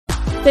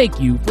Thank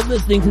you for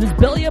listening to this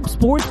Belly Up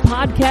Sports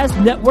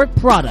Podcast Network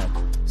product.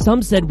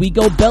 Some said we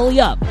go belly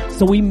up,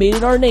 so we made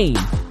it our name,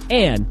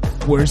 and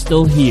we're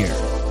still here.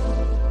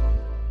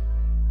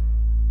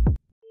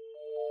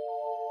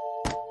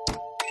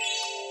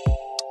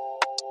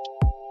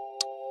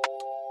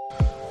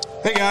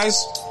 Hey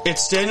guys,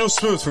 it's Daniel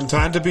Smooth from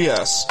Time to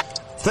BS.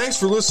 Thanks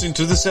for listening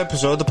to this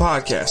episode of the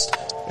podcast,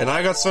 and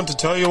I got something to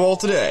tell you all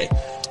today.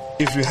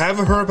 If you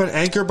haven't heard about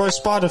Anchor by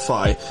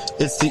Spotify,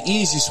 it's the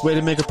easiest way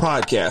to make a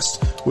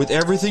podcast, with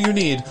everything you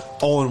need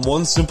all in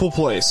one simple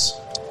place.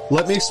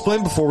 Let me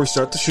explain before we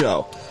start the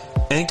show.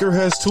 Anchor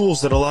has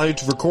tools that allow you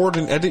to record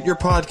and edit your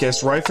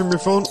podcast right from your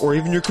phone or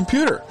even your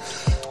computer.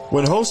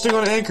 When hosting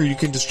on Anchor, you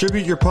can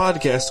distribute your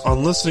podcast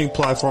on listening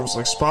platforms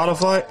like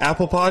Spotify,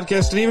 Apple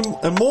Podcasts,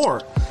 and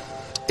more.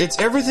 It's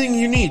everything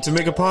you need to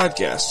make a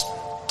podcast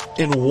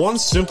in one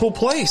simple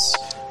place.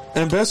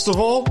 And best of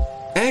all,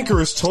 Anchor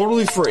is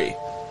totally free.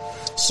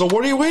 So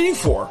what are you waiting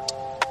for?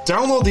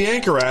 Download the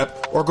Anchor app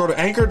or go to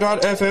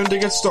anchor.fm to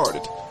get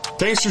started.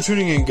 Thanks for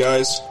tuning in,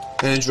 guys,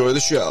 and enjoy the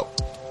show.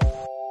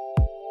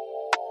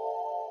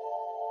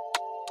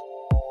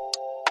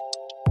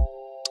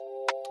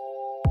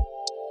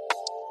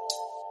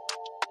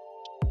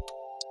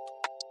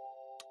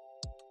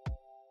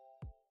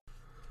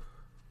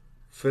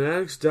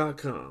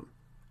 Fanatics.com.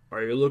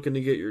 Are you looking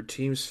to get your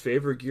team's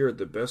favorite gear at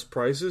the best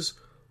prices?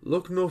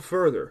 Look no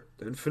further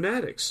than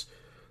Fanatics.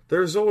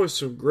 There's always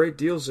some great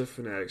deals at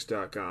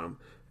Fanatics.com.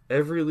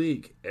 Every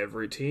league,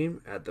 every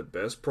team at the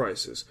best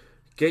prices.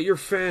 Get your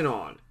fan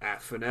on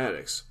at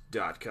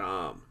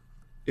Fanatics.com.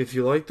 If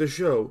you like the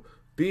show,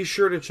 be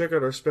sure to check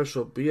out our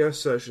special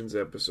BS Sessions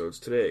episodes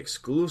today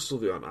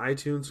exclusively on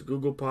iTunes,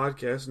 Google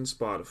Podcasts, and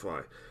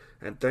Spotify.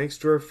 And thanks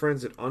to our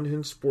friends at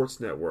Unhinged Sports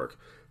Network.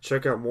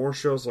 Check out more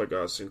shows like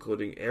us,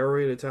 including Air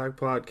Raid Attack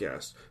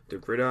Podcast, The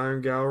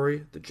Gridiron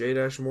Gallery, The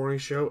J-Dash Morning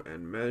Show,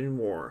 and many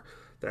more.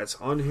 That's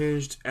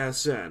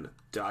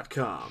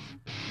unhingedsn.com.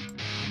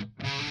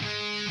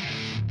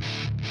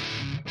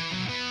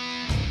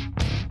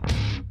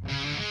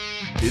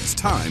 It's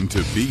time to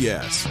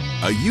BS,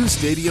 a U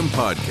Stadium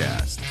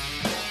podcast.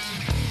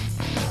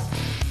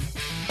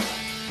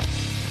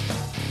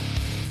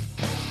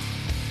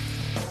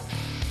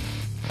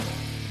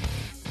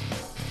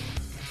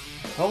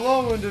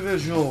 Hello,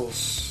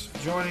 individuals.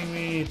 Joining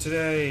me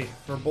today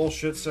for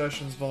Bullshit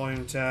Sessions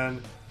Volume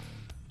 10,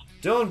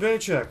 Dylan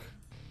Bacek.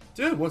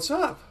 Dude, what's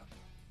up?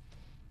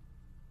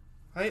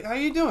 How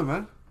you doing,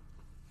 man?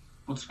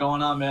 What's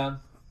going on, man?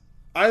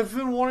 I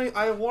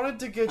wanted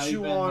to get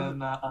you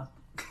on.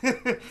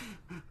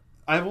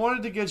 I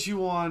wanted to get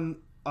you on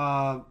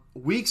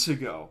weeks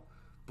ago.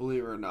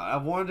 Believe it or not, I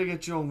wanted to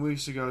get you on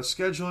weeks ago.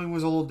 Scheduling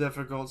was a little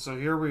difficult, so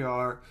here we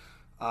are,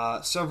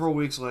 several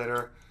weeks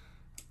later.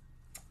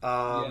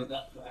 I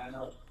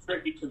know it's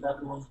tricky because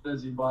everyone's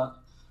busy, but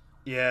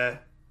yeah,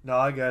 no,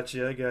 I got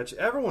you.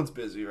 Everyone's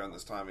busy around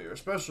this time of year,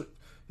 especially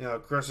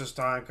Christmas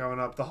time coming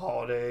up, the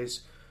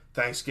holidays.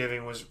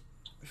 Thanksgiving was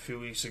a few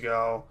weeks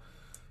ago.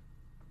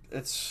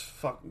 It's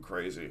fucking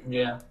crazy.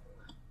 Yeah.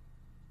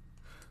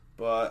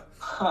 But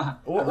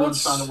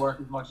everyone's trying to work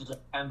as much as they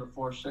can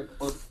before shit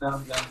closes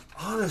down again.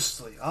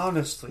 Honestly,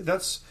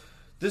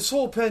 this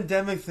whole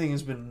pandemic thing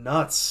has been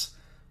nuts.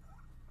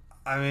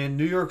 I mean,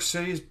 New York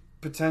City's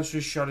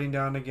potentially shutting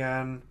down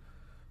again.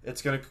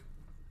 The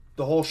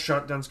whole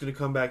shutdown's gonna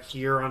come back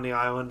here on the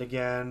island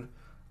again.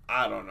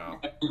 I don't know.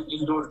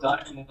 Indoor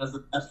dining as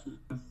of yesterday.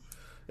 Yeah,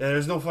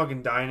 there's no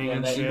fucking dining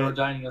and shit. Indoor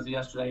dining as of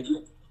yesterday. Yeah,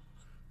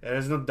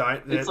 there's no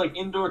dining. It's like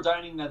indoor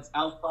dining that's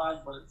outside,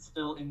 but it's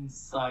still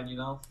inside,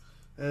 Like,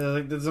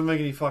 that doesn't make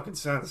any fucking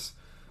sense.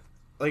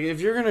 Like, if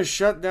you're gonna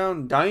shut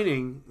down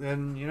dining,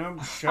 then,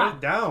 shut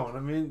it down. I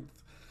mean,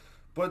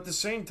 but at the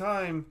same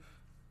time,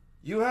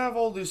 you have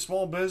all these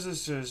small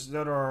businesses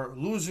that are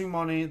losing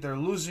money, they're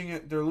losing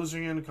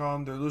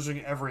income, they're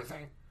losing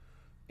everything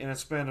in a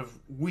span of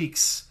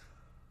weeks.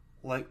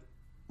 Like,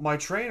 my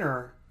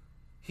trainer,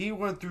 he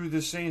went through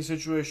the same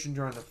situation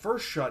during the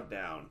first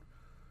shutdown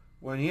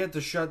when he had to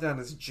shut down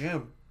his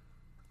gym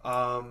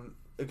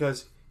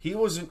because he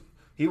wasn't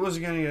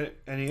getting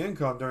any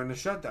income during the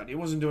shutdown. He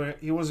wasn't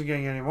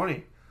getting any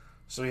money,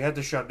 so he had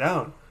to shut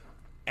down.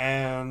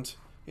 And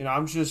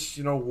I'm just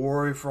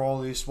worried for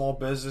all these small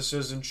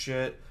businesses and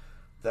shit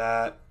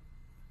that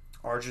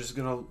are just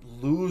gonna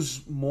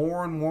lose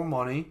more and more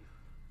money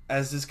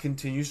as this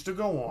continues to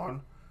go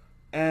on,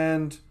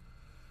 and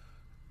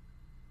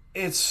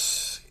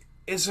it's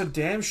a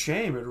damn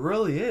shame. It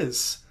really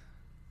is.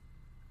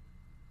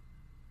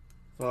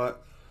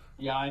 But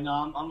yeah, I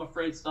know. I'm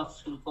afraid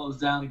stuff's gonna close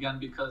down again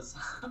because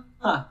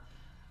I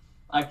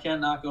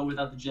cannot go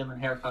without the gym and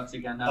haircuts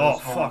again.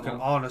 Fucking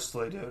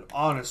honestly, dude.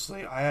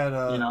 Honestly, I had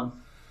a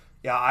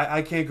yeah,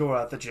 I can't go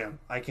without the gym.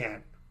 I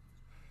can't.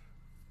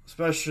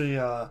 Especially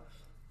how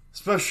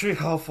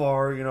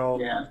far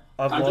Yeah,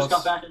 I just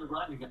got back in the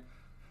grind again.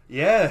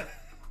 Yeah,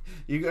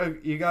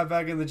 you got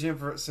back in the gym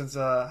since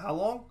how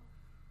long?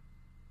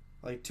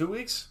 Like 2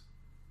 weeks?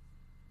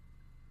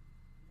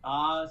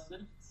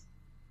 Since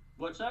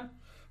what's that?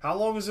 How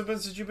long has it been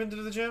since you've been to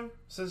the gym?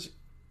 Since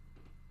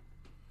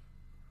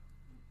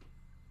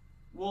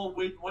Well,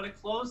 when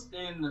it closed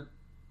in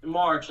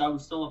March, I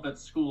was still up at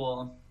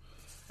school.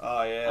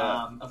 Oh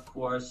yeah. Of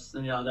course.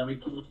 And, then we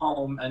came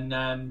home, and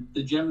then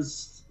the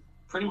gyms,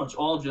 pretty much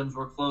all gyms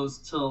were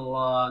closed till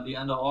the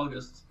end of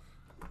August.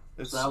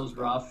 So that was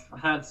rough. I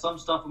had some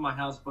stuff in my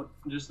house, but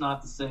just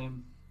not the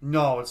same.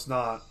 No, it's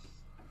not.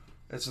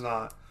 It's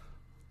not.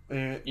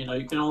 You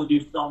can only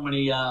do so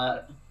many,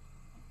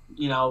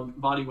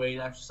 body weight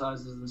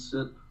exercises and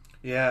shit.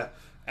 Yeah,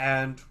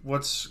 and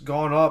what's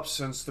gone up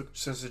since the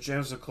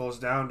gyms have closed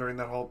down during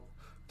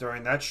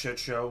that shit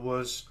show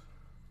was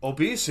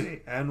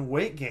obesity and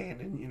weight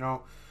gain and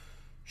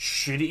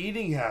shitty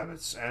eating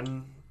habits,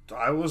 and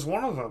I was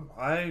one of them.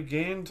 I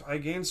gained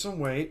some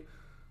weight.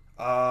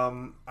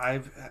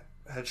 I've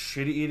had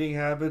shitty eating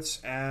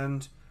habits,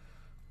 and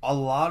a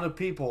lot of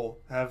people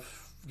have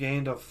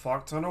gained a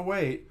fuck ton of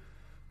weight,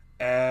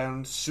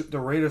 and the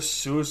rate of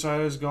suicide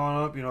has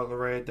gone up. The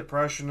rate of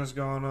depression has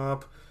gone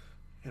up.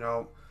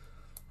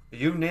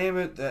 You name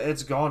it,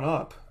 it's gone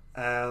up.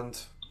 And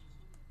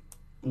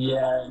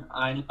yeah,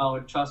 I know.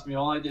 Trust me,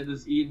 all I did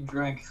was eat and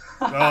drink.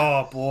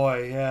 Oh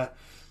boy, yeah.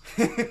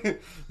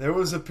 There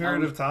was a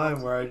period of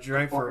time where I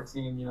drank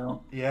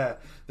 14, Yeah,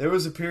 there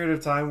was a period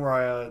of time where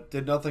I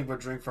did nothing but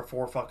drink for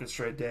 4 fucking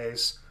straight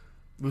days.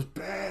 It was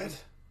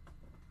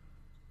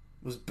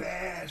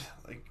bad.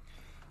 Like,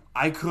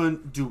 I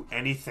couldn't do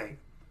anything.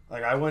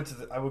 Like, I would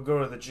go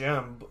to the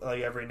gym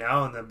like every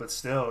now and then, but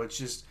still,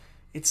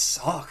 it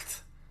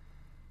sucked.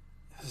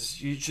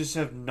 You just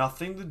have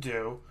nothing to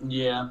do.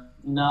 Yeah,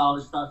 no,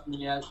 trust me.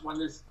 Yeah, when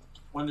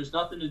there's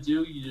nothing to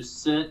do, you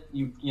just sit.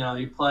 You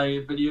play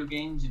video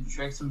games. You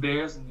drink some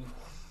beers and you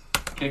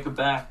kick it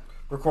back.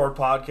 Record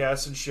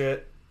podcasts and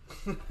shit.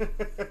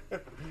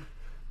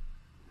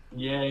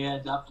 Yeah,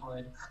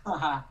 definitely.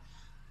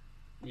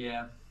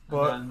 Yeah.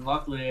 But, and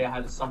luckily, I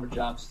had a summer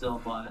job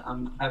still, but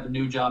I have a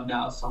new job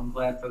now, so I'm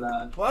glad for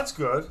that. Well, that's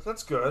good.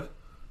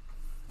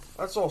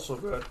 That's also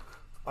good.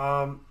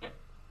 I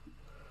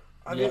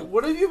mean,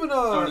 what have you been?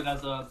 Started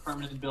as a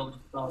permanent building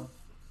sub.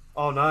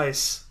 Oh,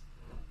 nice.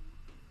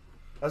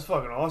 That's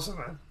fucking awesome,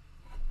 man.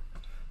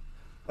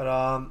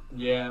 But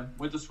yeah,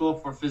 went to school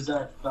for phys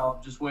ed, so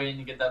I'm just waiting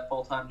to get that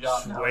full-time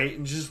job now.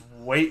 Just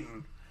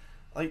waiting.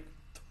 Like,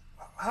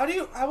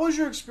 how was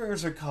your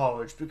experience at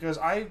college? Because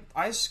I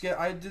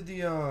did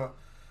the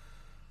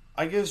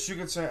I guess you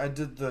could say I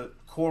did the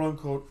quote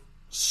unquote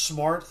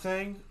smart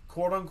thing,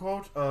 quote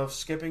unquote, of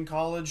skipping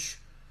college.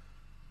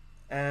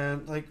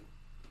 And like,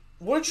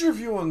 what's your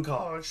view on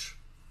college,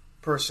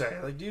 per se?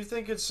 Like, do you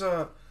think it's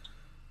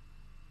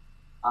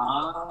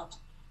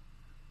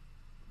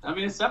I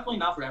mean, it's definitely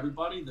not for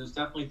everybody. There's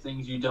definitely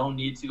things you don't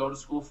need to go to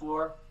school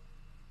for.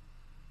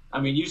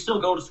 I mean, you still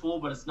go to school,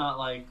 but it's not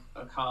like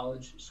a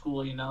college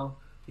school,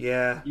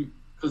 Yeah.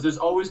 Because there's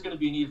always going to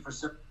be a need for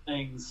certain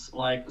things,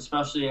 like,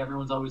 especially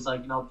everyone's always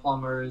like,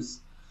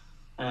 plumbers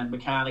and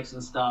mechanics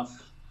and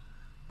stuff.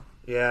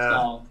 Yeah.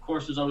 So, of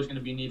course, there's always going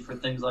to be a need for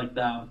things like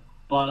that.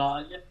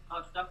 But, yeah,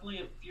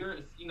 definitely, if you're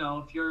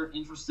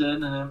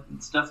interested, and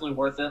it's definitely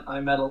worth it. I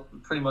met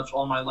pretty much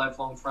all my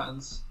lifelong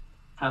friends.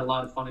 Had a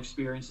lot of fun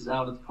experiences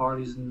out at the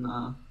parties and,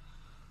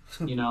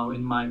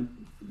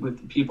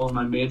 with the people in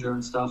my major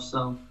and stuff.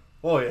 So.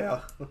 Oh yeah.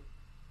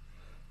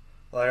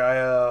 Like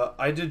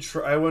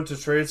I went to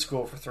trade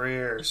school for 3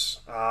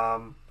 years.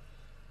 I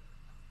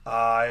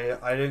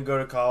didn't go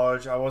to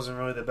college. I wasn't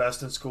really the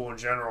best in school in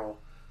general,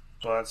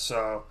 but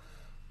so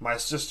my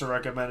sister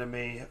recommended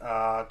me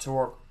to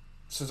work,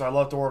 since I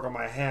love to work on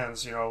my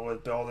hands,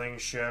 with building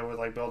shit, with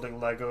like building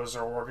Legos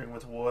or working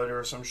with wood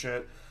or some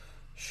shit.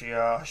 She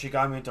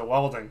got me into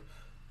welding,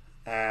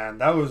 and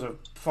that was a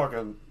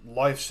fucking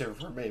lifesaver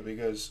for me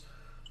because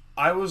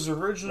I was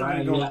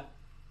originally going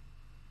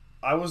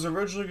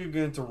to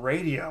get into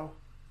radio,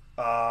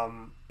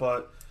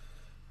 but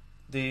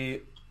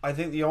I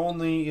think the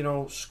only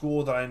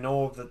school that I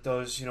know of that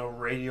does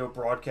radio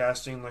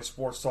broadcasting, like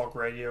sports talk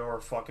radio or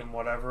fucking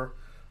whatever,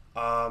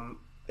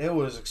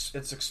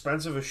 it's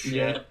expensive as shit.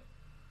 Yeah.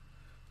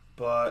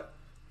 But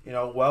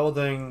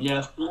welding. Yeah,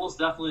 school's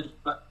definitely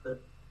expensive.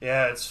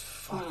 Yeah, it's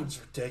fucking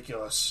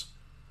ridiculous.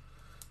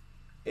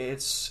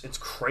 It's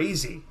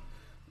crazy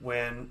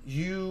when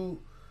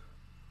you.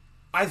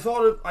 I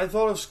thought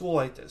of school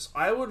like this.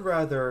 I would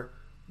rather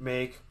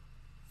make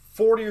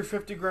 40 or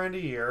 50 grand a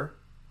year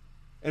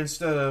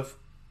instead of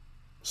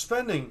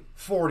spending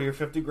 40 or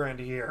 50 grand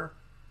a year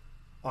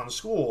on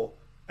school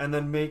and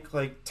then make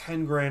like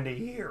 10 grand a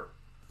year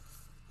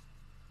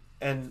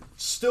and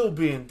still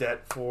be in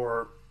debt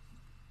for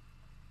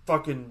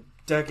fucking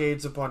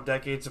decades upon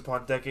decades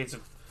upon decades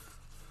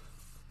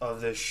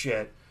of this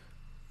shit.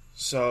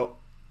 So,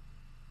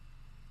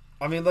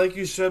 I mean, like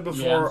you said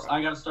before,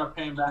 I gotta start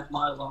paying back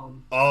my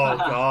loan. Oh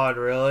God,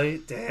 really?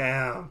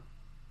 Damn,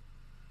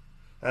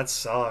 that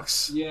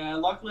sucks. Yeah,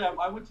 luckily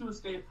I went to a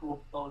state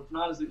school, so it's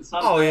not as it's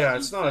not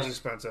as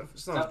expensive.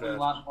 It's not definitely as bad. A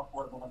lot more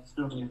affordable than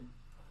student.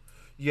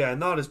 Yeah,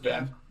 not as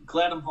bad. Yeah,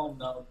 glad I'm home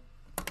though.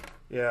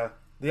 Yeah,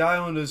 the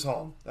island is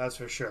home. That's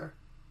for sure.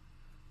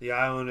 The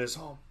island is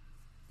home.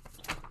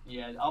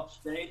 Yeah,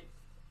 upstate,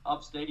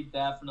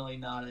 definitely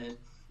not it.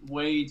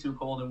 way too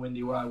cold and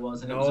windy where I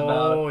was, and it was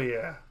about Oh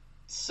yeah,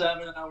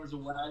 7 hours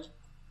away.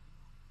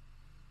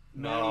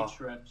 Many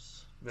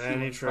trips.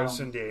 Many trips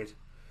indeed.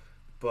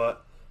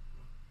 But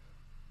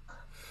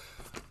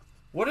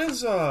what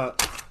is 'cause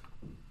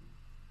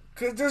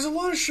there's a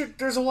lot of shit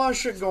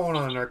going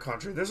on in our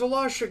country. There's a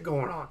lot of shit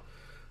going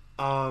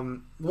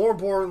on. More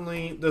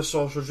importantly, the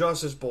social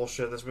justice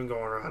bullshit that's been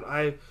going around.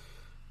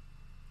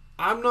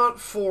 I'm not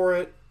for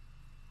it.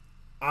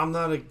 I'm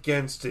not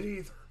against it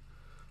either.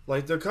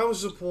 Like, there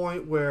comes a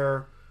point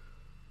where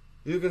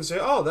you can say,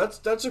 "Oh,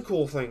 that's a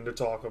cool thing to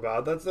talk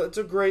about. That's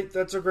a great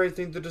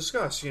thing to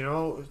discuss." You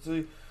know,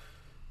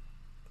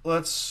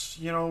 let's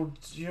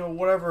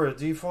whatever,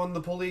 defund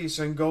the police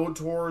and go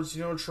towards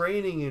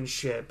training and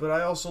shit. But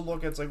I also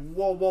look at it's like,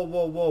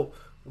 whoa,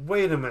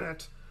 wait a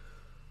minute.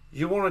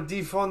 You want to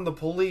defund the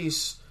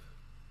police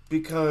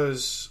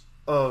because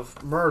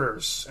of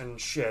murders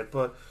and shit,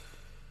 but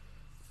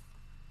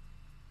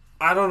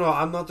I don't know.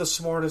 I'm not the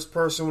smartest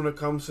person when it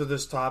comes to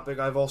this topic.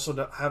 I've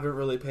also haven't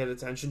really paid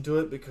attention to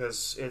it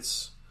because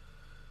it's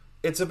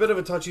a bit of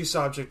a touchy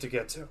subject to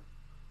get to.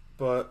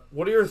 But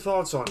what are your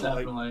thoughts on it?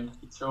 Definitely.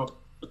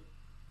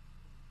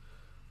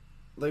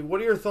 Like, what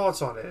are your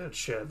thoughts on it and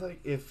shit? Like,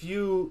 if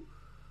you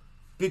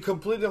be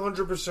completely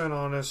 100%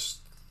 honest,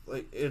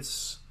 like,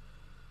 it's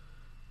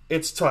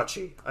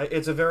touchy.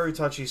 It's a very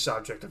touchy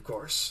subject, of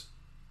course.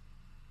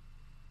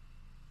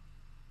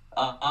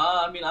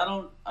 I mean,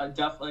 I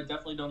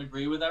definitely don't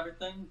agree with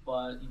everything,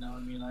 but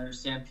I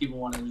understand people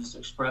want to just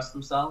express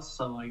themselves,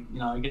 so like,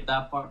 I get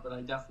that part, but I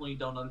definitely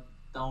don't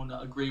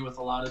agree with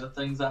a lot of the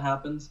things that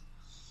happens.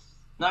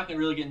 Not gonna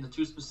really get into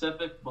too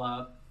specific,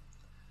 but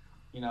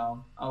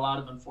a lot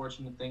of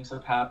unfortunate things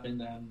have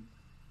happened, and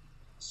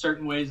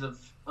certain ways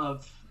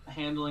of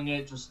handling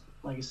it, just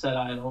like I said,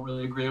 I don't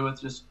really agree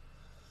with. Just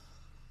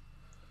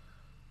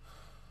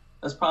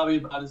that's probably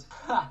about as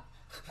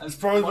it's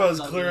probably about as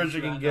clear as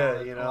you can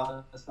get, A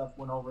lot of stuff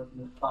went over in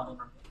the summer.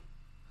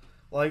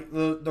 Like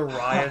the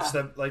riots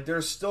that, like,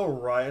 there's still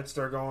riots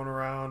that are going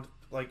around.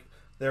 Like,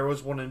 there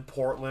was one in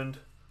Portland,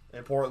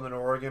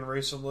 Oregon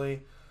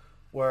recently,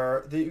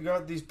 where you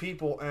got these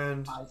people,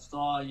 and I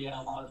saw, a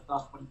lot of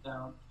stuff went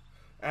down.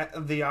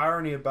 The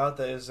irony about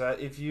that is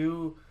that if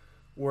you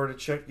were to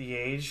check the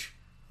age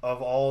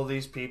of all of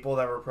these people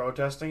that were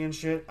protesting and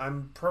shit,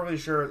 I'm pretty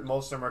sure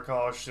most of them are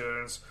college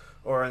students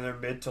or in their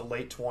mid to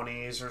late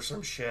 20s or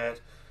some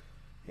shit,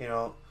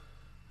 And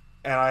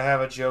I have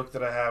a joke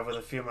that I have with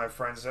a few of my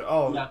friends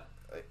that,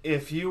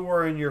 if you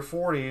were in your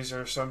 40s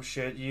or some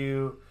shit,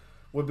 you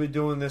would be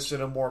doing this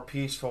in a more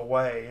peaceful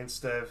way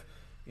instead of,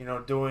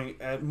 doing...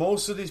 And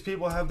most of these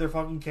people have their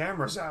fucking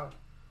cameras out.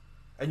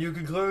 And you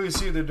can clearly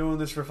see they're doing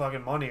this for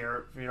fucking money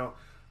or,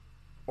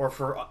 or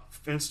for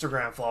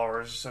Instagram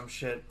followers or some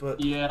shit, but...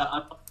 Yeah,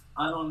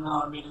 I don't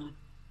know. I mean...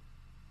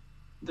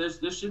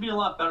 There should be a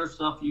lot better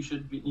stuff you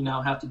should be,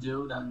 have to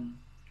do than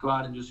go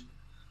out and just,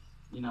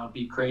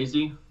 be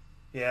crazy.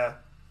 Yeah.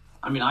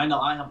 I mean, I know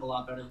I have a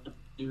lot better to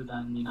do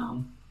than,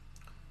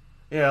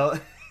 Yeah.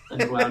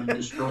 than go out and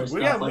destroy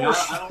stuff. Like,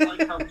 I don't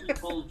like how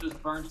people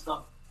just burn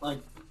stuff. Like,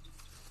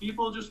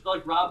 people just,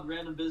 like, rob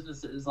random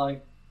businesses.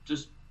 Like,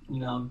 just,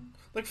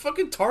 Like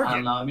fucking Target. I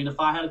don't know. I mean, if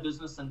I had a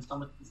business and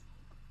someone...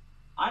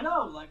 I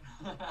know, like...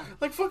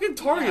 like fucking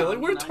Target. Yeah,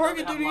 like, what did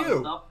Target do to you?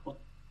 Stuff, but...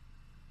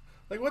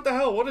 Like, what the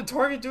hell? What did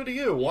Target do to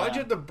you? Yeah. Why'd you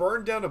have to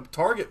burn down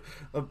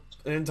an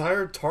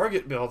entire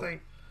Target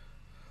building?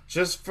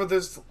 Just for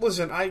this...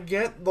 Listen, I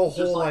get the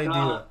whole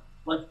idea.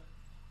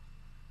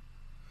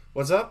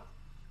 What's up?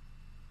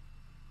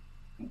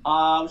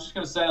 I was just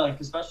going to say, like,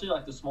 especially,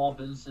 like, the small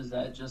businesses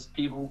that just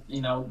people,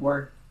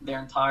 work their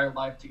entire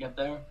life to get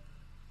there.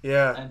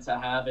 Yeah. And to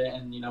have it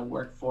and,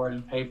 work for it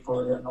and pay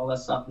for it and all that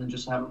stuff and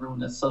just have it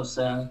ruined. That's so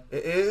sad.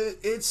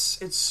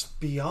 It's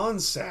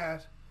beyond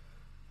sad.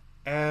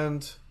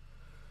 And...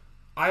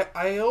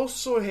 I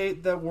also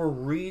hate that we're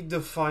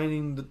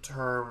redefining the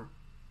term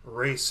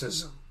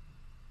racism.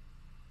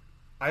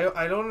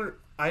 I don't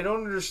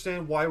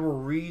understand why we're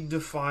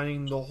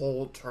redefining the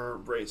whole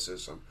term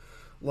racism.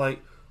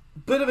 Like,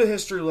 bit of a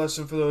history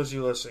lesson for those of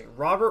you listening.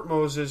 Robert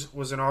Moses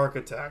was an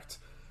architect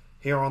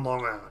here on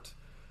Long Island.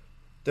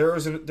 There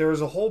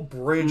is a whole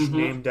bridge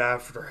named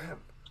after him.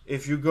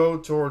 If you go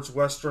towards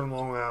western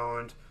Long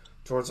Island,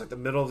 towards like the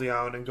middle of the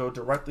island and go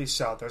directly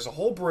south, there's a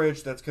whole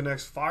bridge that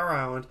connects Fire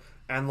Island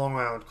and Long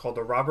Island called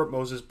the Robert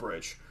Moses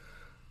Bridge.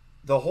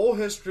 The whole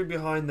history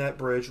behind that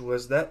bridge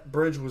was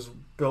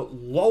built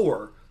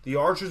lower. The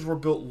arches were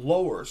built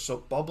lower so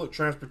public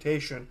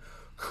transportation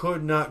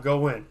could not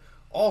go in.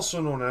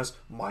 Also known as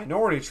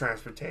minority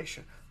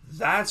transportation.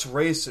 That's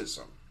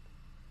racism.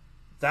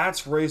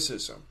 That's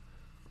racism.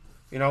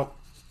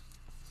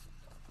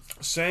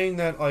 Saying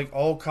that like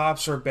all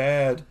cops are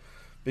bad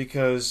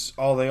because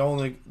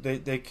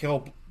they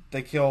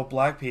kill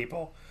black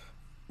people.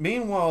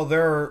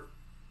 Meanwhile,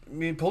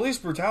 police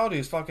brutality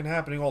is fucking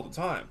happening all the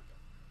time.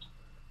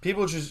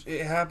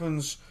 It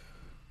happens,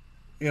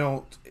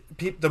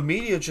 the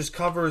media just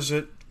covers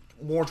it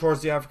more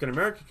towards the African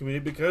American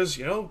community because,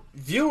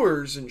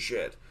 viewers and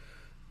shit.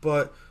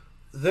 But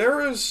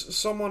There is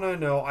someone I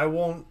know, I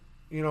won't,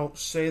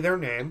 say their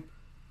name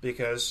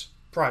because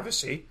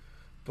privacy,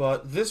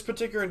 but this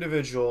particular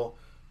individual,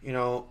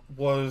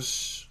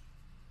 was,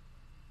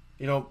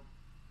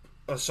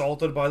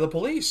 assaulted by the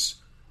police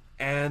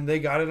and they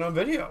got it on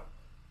video.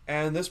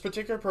 And this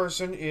particular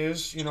person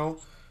is,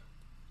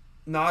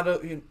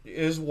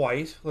 is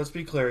white, let's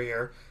be clear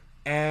here,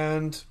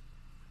 and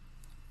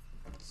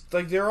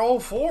like they're all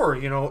for,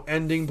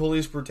 ending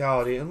police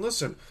brutality. And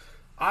listen,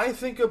 I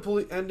think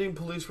ending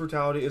police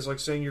brutality is like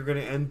saying you're going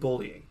to end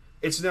bullying.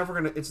 It's never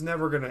going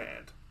to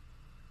end.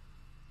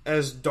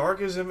 As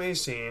dark as it may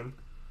seem,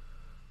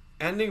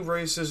 ending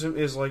racism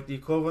is like the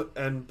equivalent,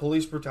 and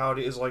police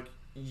brutality is like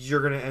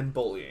you're going to end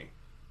bullying.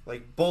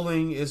 Like,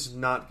 bullying is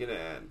not going to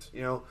end,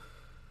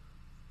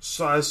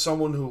 So as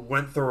someone who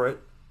went through it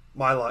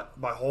my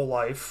whole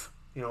life,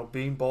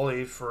 being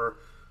bullied for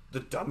the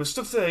dumbest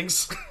of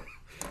things,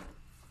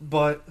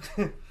 but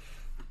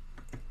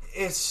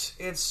it's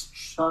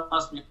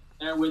trust me,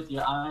 there with you.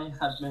 I've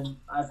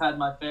had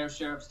my fair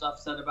share of stuff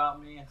said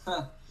about me.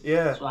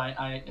 Yeah. So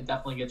I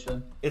definitely get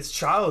you. It's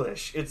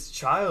childish. It's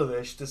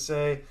childish to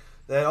say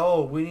that,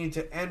 oh, we need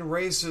to end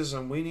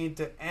racism, we need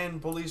to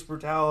end police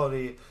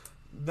brutality.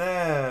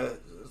 Man,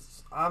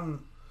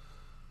 I'm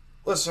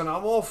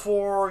all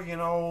for,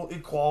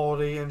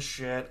 equality and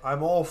shit.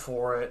 I'm all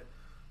for it.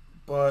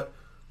 But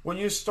when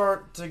you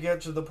start to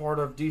get to the part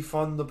of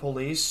defund the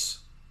police,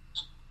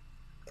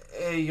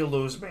 you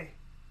lose me.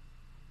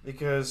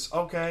 Because,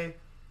 okay,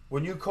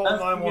 when you call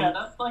 911... Yeah,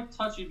 that's like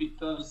touchy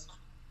because...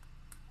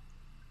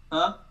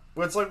 Huh?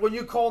 It's like when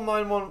you call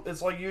 911,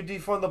 it's like you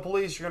defund the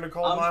police, you're going to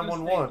call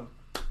 911.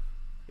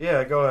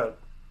 Yeah, go ahead.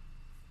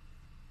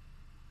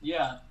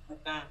 Yeah,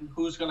 and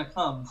who's going to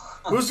come?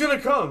 Who's going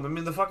to come? I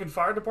mean, the fucking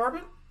fire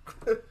department?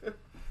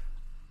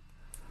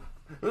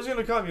 Who's going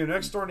to come? Your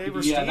next door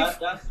neighbor, Steve? Yeah,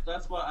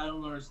 that's what I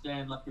don't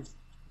understand. Like,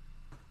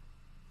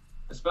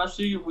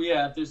 especially,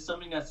 if there's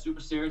something that's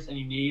super serious and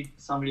you need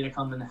somebody to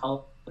come and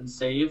help and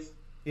save,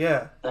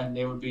 yeah, then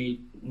there would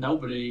be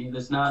nobody.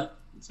 It's not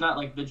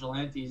like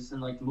vigilantes in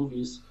like the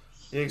movies.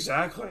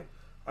 Exactly.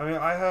 I mean,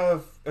 I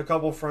have a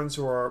couple friends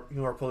who are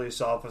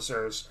police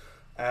officers,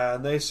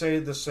 and they say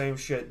the same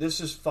shit. This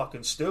is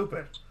fucking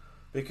stupid,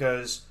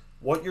 because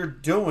what you're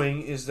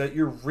doing is that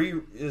you're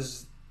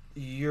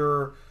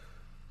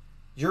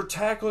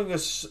tackling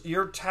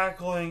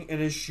an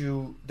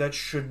issue that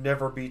should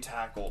never be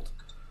tackled.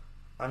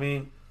 I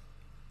mean,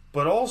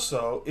 but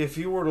also, if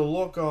you were to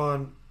look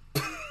on,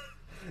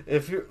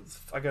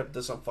 I got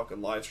this on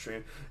fucking live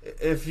stream.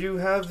 If you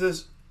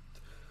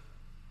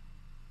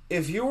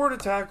were to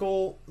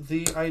tackle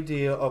the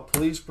idea of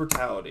police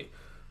brutality,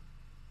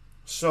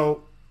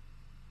 so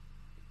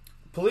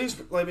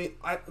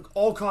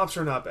all cops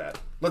are not bad.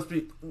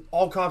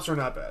 All cops are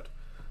not bad.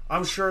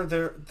 I'm sure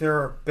there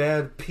are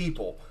bad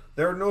people.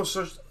 There are no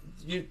such.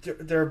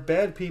 There are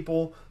bad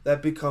people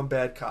that become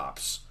bad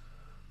cops.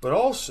 But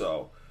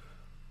also,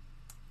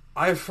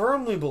 I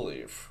firmly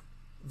believe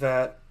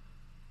that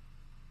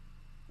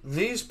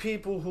these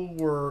people who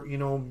were,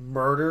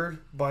 murdered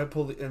by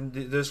police, and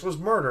this was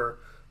murder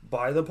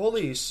by the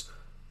police,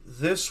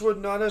 this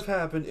would not have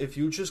happened if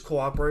you just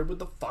cooperate with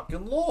the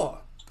fucking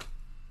law.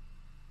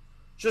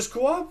 Just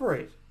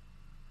cooperate.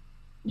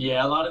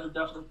 Yeah, a lot of it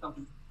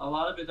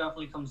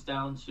definitely comes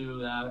down to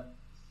that.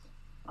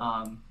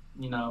 All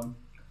you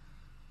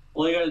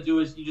got to do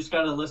is you just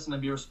got to listen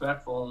and be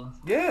respectful.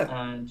 Yeah.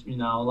 And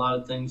a lot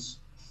of things,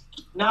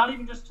 not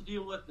even just to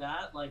deal with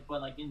that,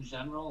 but in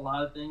general, a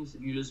lot of things,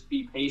 if you just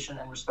be patient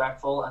and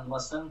respectful and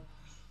listen,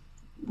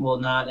 will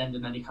not end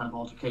in any kind of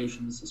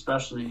altercations,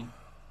 especially,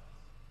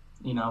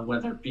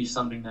 whether it be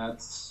something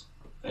that's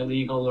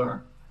illegal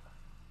or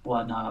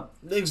whatnot.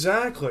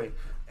 Exactly.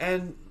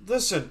 And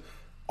listen,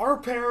 our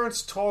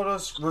parents taught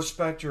us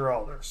respect your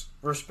elders.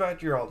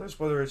 Respect your elders,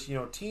 whether it's,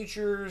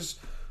 teachers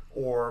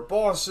or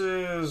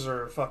bosses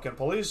or fucking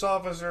police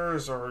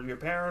officers or your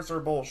parents or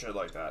bullshit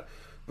like that.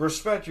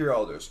 Respect your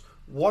elders.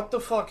 What the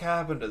fuck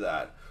happened to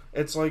that?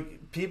 It's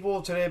like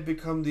people today have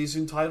become these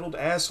entitled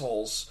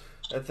assholes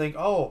that think,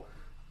 oh,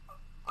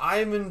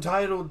 I'm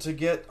entitled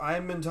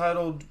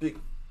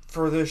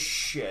for this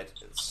shit.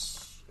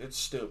 It's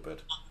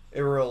stupid.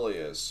 It really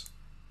is.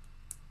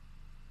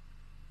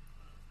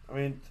 I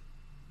mean,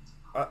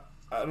 I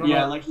don't know.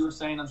 Yeah, like you were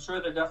saying, I'm sure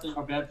there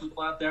definitely are bad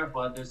people out there,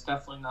 but there's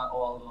definitely not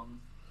all of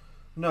them.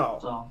 No.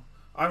 So.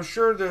 I'm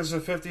sure there's a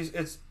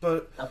 50s,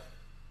 but Yep.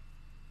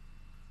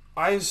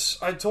 I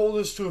told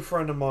this to a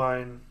friend of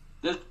mine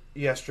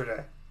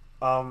yesterday.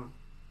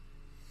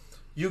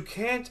 You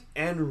can't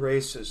end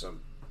racism.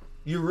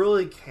 You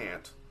really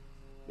can't.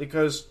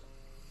 Because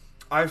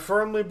I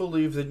firmly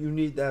believe that you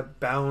need that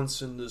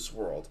balance in this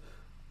world.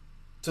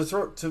 To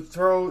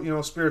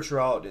throw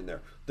spirituality in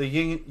there. The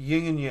yin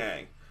and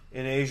yang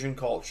in Asian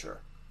culture.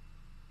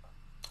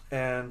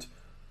 And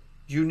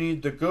you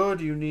need the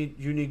good, you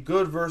need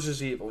good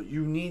versus evil.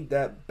 You need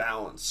that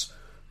balance.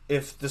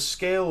 If the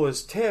scale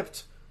is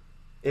tipped,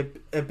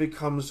 it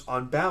becomes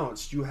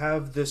unbalanced. You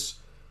have this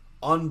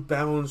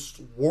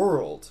unbalanced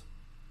world.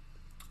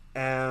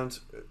 and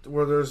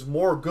where there's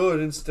more good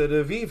instead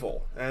of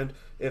evil. And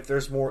if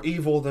there's more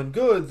evil than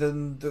good,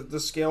 then the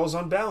scale is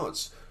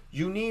unbalanced.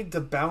 You need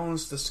to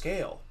balance the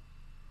scale.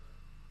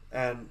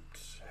 And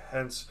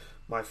hence,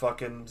 my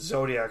fucking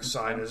zodiac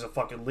sign is a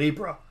fucking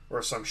Libra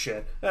or some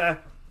shit.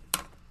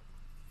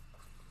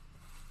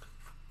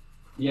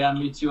 Yeah,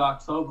 me too.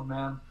 October,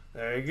 man.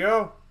 There you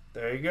go.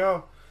 There you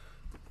go.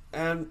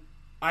 And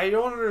I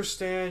don't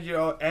understand,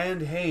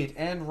 and hate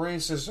and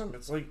racism.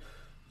 It's like,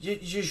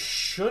 you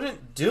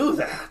shouldn't do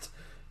that.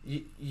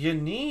 You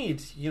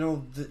need,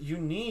 you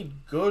need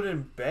good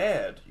and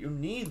bad. You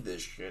need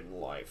this shit in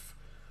life.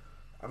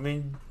 I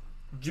mean,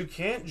 you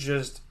can't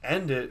just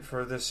end it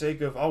for the sake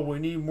of, we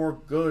need more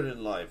good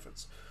in life.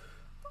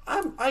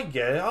 I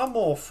get it. I'm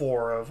all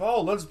for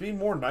let's be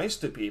more nice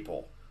to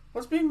people.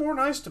 Let's be more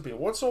nice to people.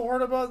 What's so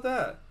hard about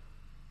that?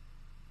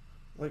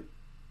 Like,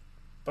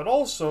 but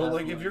also,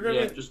 Definitely. Like, if you're gonna,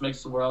 it just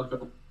makes the world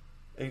go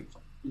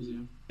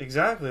easier.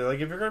 Exactly. Like,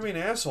 if you're gonna be an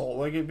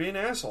asshole, be an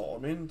asshole.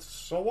 I mean,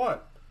 so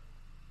what?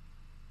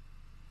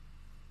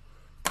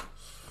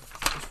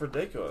 It's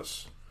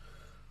ridiculous.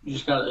 You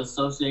just gotta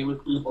associate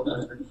with people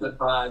that are good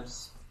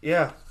vibes.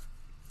 Yeah.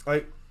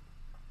 Like,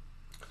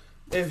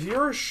 if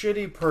you're a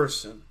shitty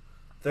person,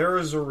 there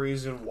is a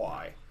reason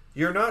why.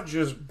 You're not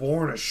just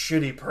born a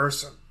shitty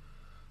person.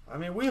 I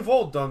mean, we've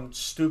all done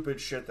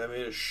stupid shit that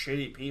made us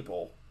shitty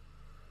people.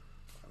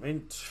 I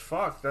mean,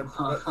 fuck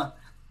that.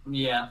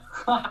 Yeah.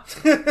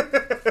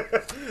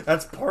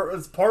 That's part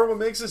of what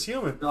makes us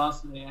human.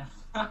 Trust me.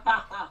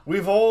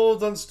 We've all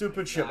done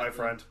stupid shit, Exactly. my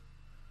friend.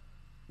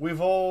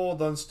 We've all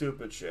done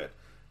stupid shit.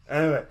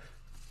 Anyway,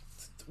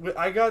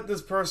 I got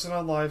this person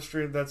on live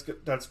stream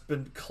that's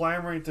been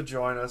clamoring to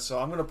join us, so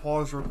I'm going to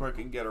pause real quick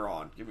and get her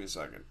on. Give me a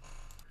second.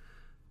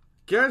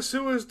 Guess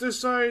who has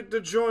decided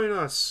to join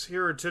us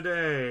here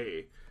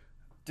today?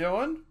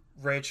 Dylan?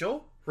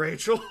 Rachel?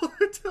 Dylan.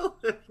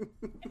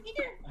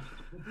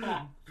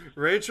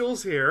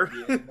 Rachel's here.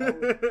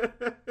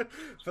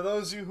 For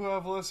those of you who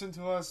have listened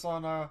to us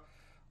on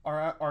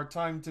our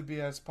Time to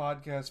BS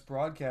podcast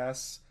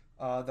broadcasts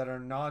that are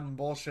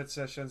non-bullshit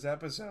sessions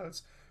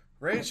episodes,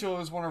 Rachel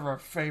is one of our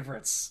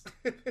favorites.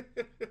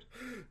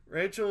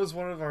 Rachel is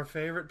one of our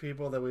favorite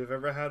people that we've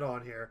ever had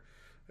on here.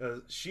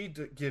 She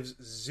gives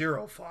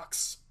zero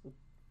fucks.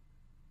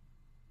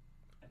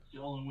 That's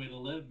the only way to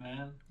live,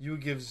 man. You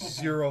give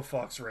zero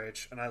fucks,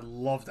 Rach, and I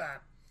love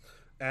that.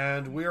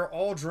 And we are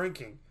all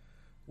drinking.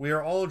 We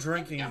are all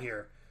drinking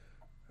here.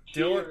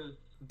 Cheers.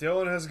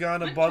 Dylan has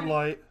gotten a Bud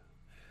Light.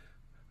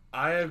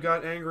 I have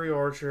got Angry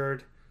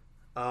Orchard.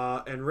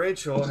 And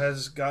Rachel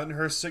has gotten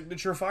her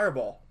signature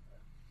Fireball.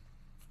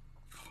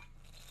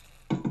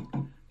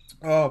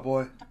 Oh,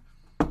 boy.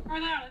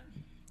 Without it.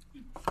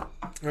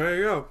 There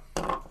you go.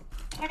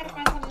 I gotta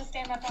find something to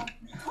stand up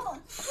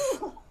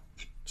on.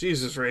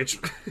 Jesus, Rach.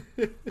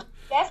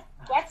 That's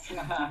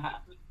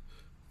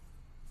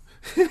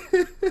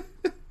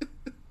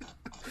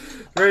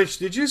Rach,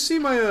 did you see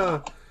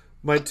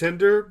my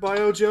Tinder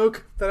bio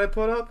joke that I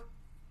put up?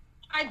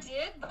 I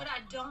did, but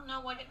I don't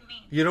know what it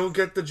means. You don't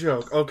get the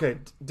joke. Okay,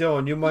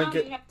 Dylan, you might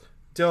get...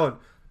 Dylan,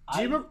 do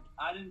you remember...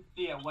 I didn't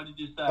see it. What did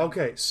you say?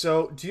 Okay,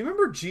 so do you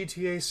remember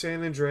GTA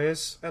San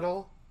Andreas at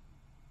all?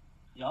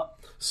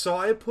 Yup. So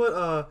I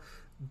put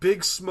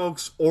Big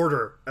Smoke's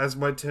Order as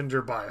my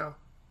Tinder bio.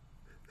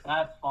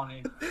 That's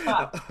funny.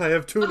 I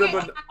have two Okay.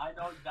 number... I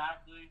know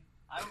exactly.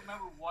 I don't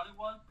remember what it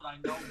was, but I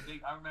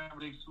remember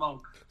Big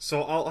Smoke.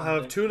 So I'll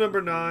have two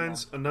number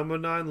 9s, a number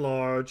 9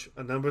 large,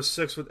 a number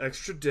 6 with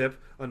extra dip,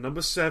 a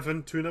number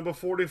 7, two number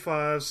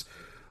 45s,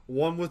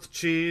 one with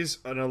cheese,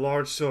 and a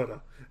large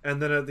soda. And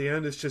then at the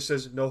end it just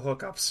says no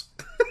hookups.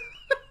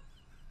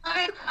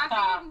 I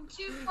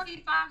figured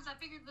 245s. I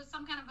figured was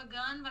some kind of a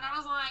gun, but I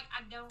was like,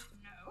 I don't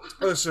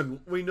know. Listen,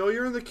 we know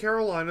you're in the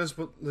Carolinas,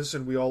 but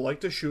listen, we all like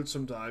to shoot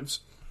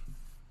sometimes.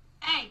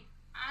 Hey,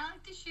 I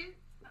like to shoot.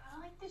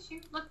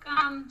 Look,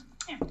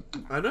 here.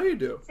 I know you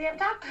do. See up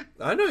top?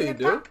 I know you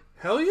do.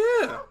 Hell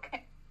yeah.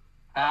 Okay.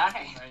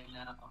 Packing right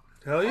now.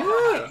 Hell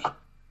yeah.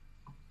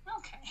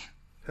 Okay.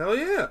 Hell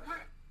yeah.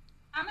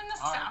 I'm in the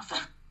All right.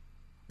 south.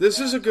 This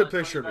is a good so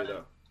picture of me, you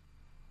though.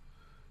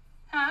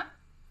 Huh?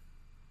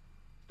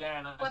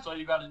 Dan, I saw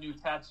you got a new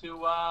tattoo.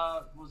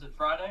 Was it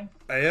Friday?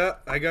 Yeah,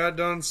 I got it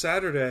done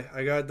Saturday.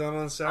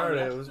 Oh,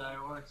 Saturday. It was, yesterday,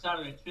 or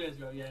Saturday, 2 days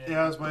ago. Yeah,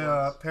 it was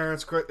my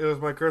parents. It was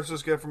my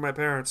Christmas gift from my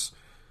parents. Oh,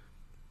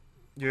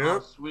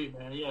 Yep. sweet,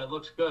 man. Yeah, it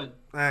looks good.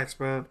 Thanks,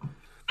 man.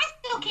 I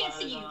still can't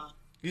see you.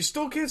 You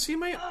still can't see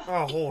me?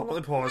 Oh, hold on. Let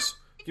me pause.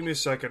 Give me a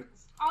second.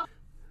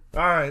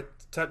 Alright.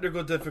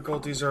 Technical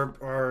difficulties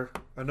are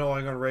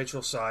annoying on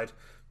Rachel's side.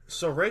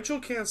 So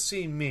Rachel can't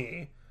see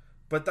me,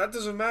 but that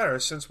doesn't matter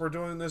since we're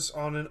doing this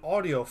on an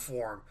audio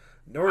form.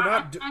 No, we're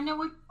not. I know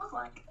what you look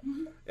like.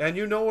 And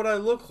you know what I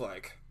look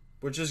like,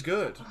 which is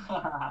good.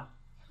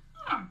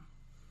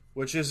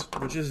 Which is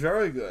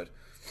very good.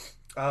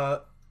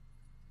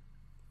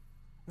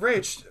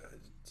 Rach,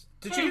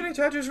 did you get any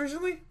tattoos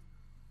recently?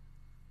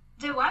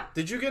 Do what?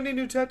 Did you get any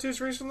new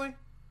tattoos recently?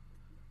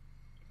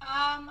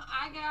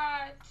 I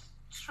got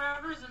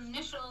Trevor's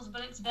initials,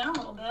 but it's been a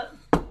little bit.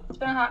 It's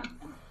been a hot.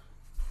 I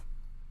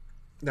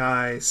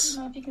Nice.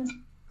 don't know if you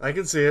can. I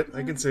can see it.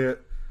 I can see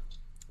it.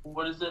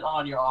 What is it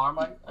on your arm?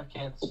 I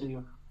can't see.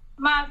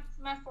 My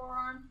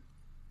forearm.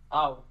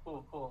 Oh,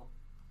 cool.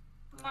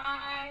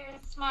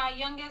 It's my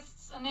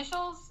youngest's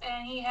initials,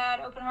 and he had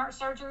open heart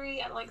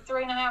surgery at like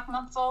 3.5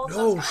 months old.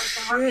 No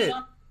it's got, like, the shit.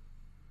 heart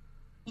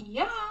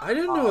Yeah. I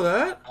didn't know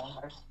that.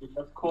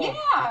 That's cool.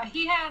 Yeah,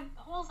 he had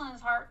holes in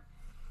his heart.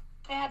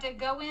 They had to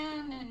go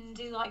in and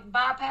do like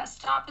bypass,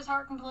 stop his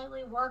heart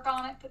completely, work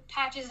on it, put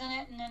patches in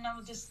it, and then I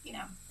was just,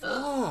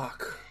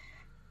 Fuck.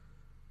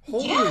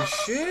 Holy Yes,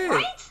 shit.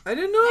 right? I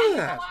didn't Now know you know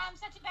that. why I'm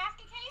such a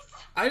basket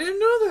case? I didn't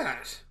know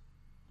that.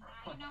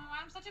 Now you know why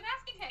I'm such a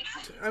basket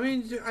case. I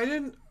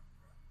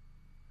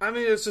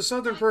mean, it's a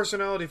southern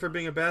personality for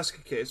being a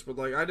basket case, but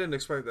like, I didn't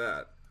expect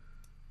that.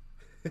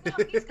 No,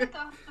 he's good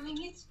though. I mean,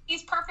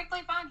 he's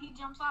perfectly fine. He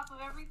jumps off of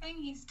everything.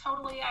 He's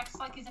totally acts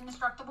like he's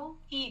indestructible.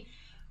 He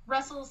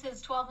wrestles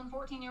his 12 and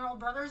 14-year-old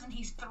brothers, and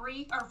he's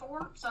 3 or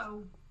 4.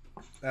 So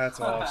That's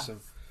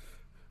awesome.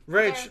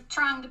 they're Rach,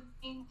 trying to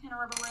be in a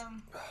rubber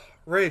room.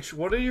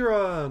 what are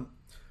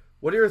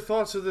your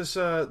thoughts of this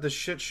the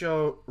shit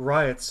show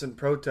riots and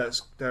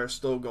protests that are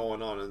still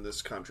going on in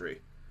this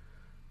country?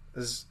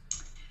 It's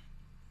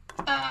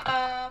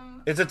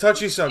a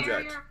touchy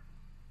subject.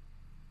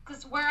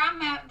 Because where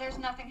I'm at, there's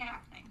nothing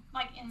happening.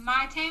 Like in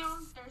my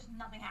town, there's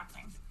nothing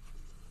happening.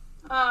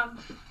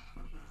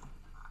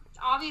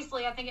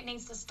 Obviously, I think it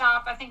needs to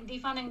stop. I think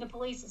defunding the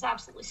police is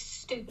absolutely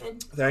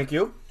stupid. Thank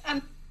you.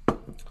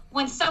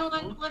 When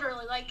someone,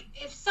 literally, like,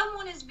 if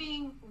someone is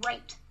being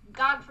raped,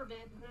 God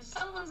forbid, if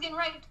someone's getting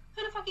raped,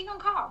 who the fuck are you gonna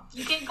call?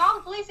 You can't call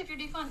the police if you're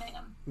defunding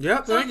them.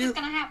 Yep, So thank it's you. just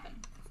gonna happen.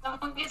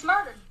 Someone gets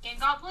murdered. Can't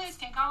call the police,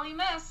 can't call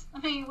EMS. I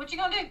mean, what you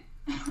gonna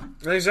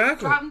do?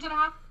 Exactly. Drive them to the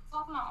hospital,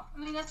 walk them off. I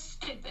mean, that's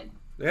stupid.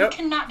 Yep. You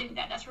cannot do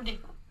that. That's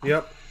ridiculous.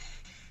 Yep.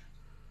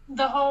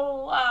 The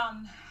whole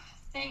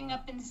thing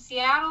up in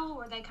Seattle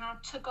where they kind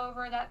of took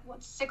over that,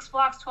 6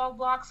 blocks, 12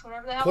 blocks,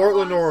 whatever the hell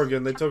Portland, it was.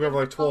 Oregon, they took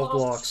over like 12 Little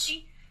blocks.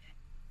 city.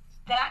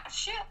 That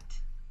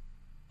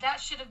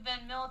should have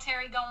been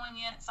military going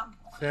in at some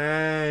point.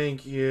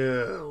 Thank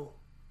you.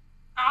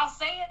 I'll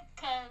say it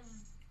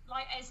because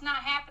like it's not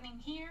happening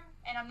here,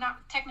 and I'm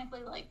not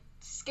technically like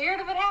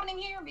scared of it happening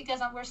here because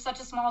we're such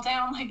a small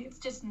town. Like it's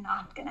just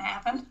not gonna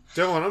happen.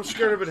 Dylan, I'm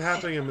scared of it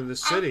happening in the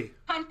city.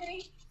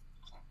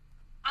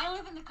 I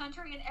live in the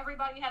country and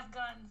everybody has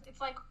guns.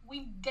 It's like,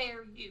 we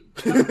dare you.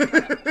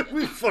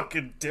 We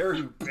fucking dare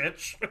you,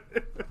 bitch.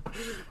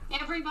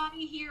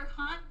 Everybody here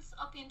hunts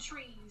up in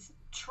trees.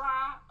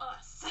 Try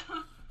us.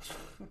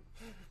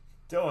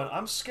 Dylan,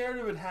 I'm scared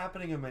of it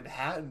happening in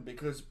Manhattan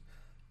because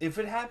if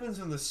it happens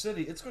in the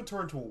city, it's going to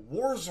turn into a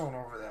war zone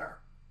over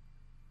there.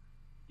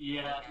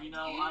 Yeah,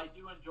 I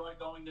do enjoy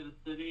going to the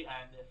city,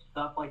 and if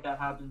stuff like that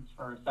happens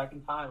for a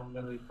second time, I'm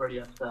going to be pretty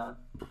upset.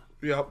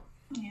 Yep.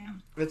 Yeah.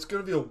 It's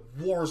going to be a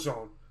war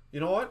zone. You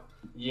know what?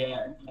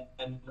 Yeah,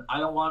 and I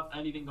don't want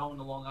anything going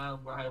to Long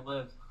Island where I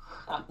live.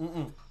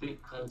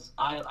 Because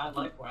I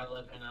like where I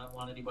live, and I don't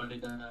want anybody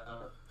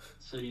to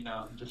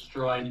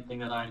destroy anything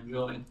that I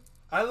enjoy.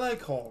 I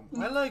like home.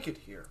 I like it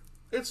here.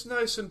 It's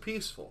nice and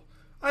peaceful.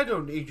 I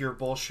don't need your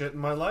bullshit in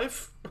my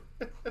life.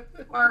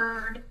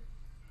 Word.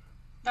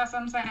 That's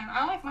what I'm saying.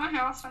 I like my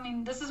house. I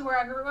mean, this is where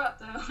I grew up,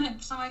 though.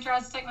 If somebody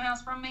tries to take my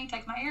house from me,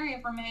 take my area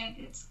from me,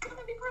 it's going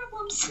to be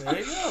problems. There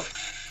you go.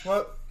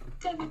 What?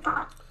 It's going to be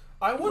problems.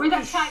 I We're wouldn't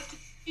that be type to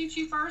shoot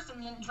you first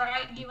and then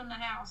drag you in the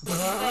house.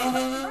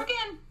 Never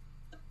again.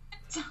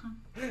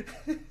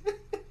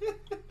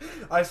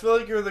 I feel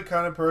like you're the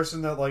kind of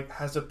person that like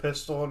has a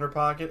pistol in her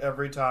pocket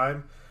every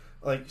time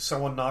like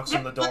someone knocks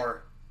on the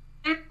door.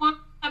 There's one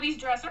hubby's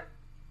dresser,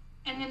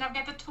 and then I've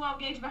got the 12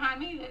 gauge behind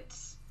me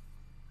that's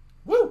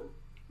Woo!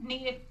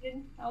 needed.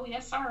 Oh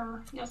yes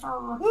sir, yes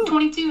sir. Woo.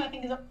 22 I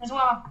think is up as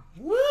well.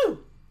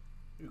 Woo!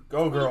 You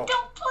go, girl.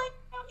 Don't play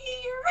out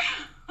here.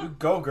 You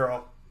go,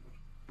 girl.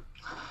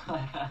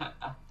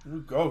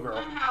 You go, girl.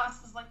 My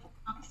house is like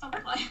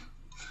don't play.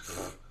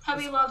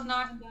 Hubby loves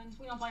knives and guns.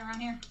 We don't play around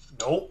here.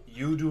 Nope,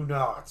 you do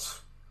not.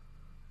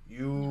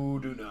 You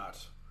do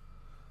not.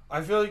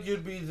 I feel like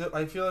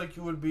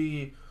you would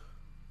be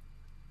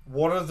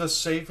one of the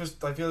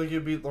safest. I feel like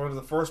you'd be one of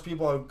the first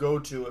people I would go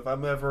to if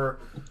I'm ever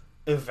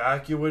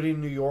evacuating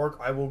New York.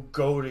 I will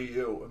go to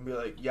you and be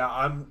like, yeah,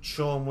 I'm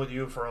chilling with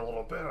you for a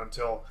little bit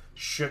until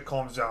shit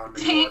calms down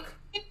in New York.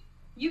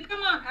 You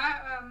come on.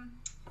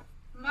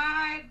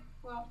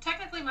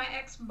 Technically my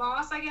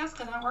ex-boss, I guess,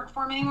 because I don't work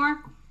for him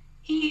anymore.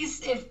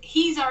 He's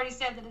already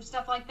said that if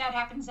stuff like that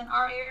happens in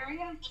our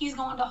area, he's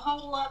going to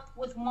hole up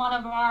with one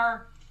of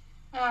our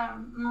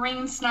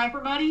Marine sniper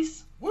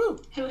buddies. Woo!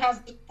 Who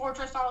has the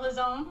fortress all his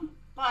own.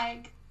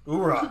 Like,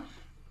 Hoorah!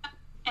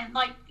 and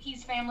like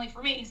he's family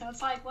for me, so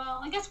it's like,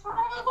 well, I guess we're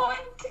all going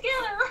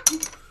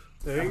together.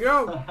 There you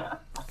go.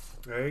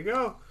 There you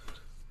go.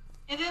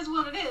 It is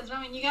what it is.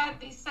 I mean, you gotta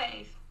be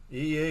safe.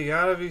 You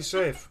gotta be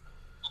safe.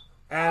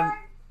 And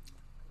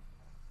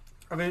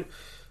I mean,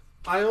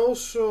 I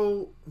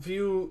also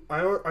view,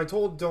 I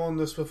told Dylan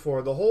this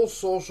before, the whole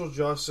social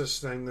justice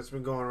thing that's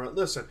been going around.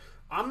 Listen,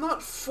 I'm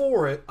not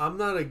for it. I'm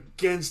not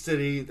against it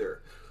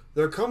either.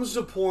 There comes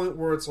a point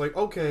where it's like,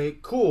 okay,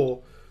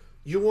 cool.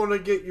 You want to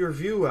get your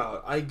view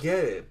out. I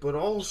get it. But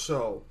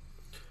also,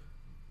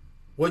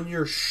 when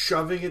you're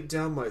shoving it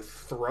down my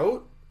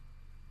throat,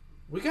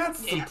 we got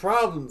some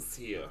problems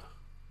here.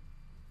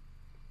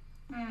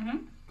 Mm-hmm.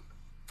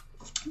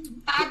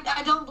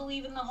 I don't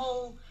believe in the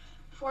whole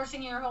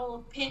forcing your whole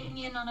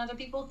opinion on other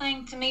people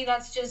thing. To me,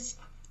 that's just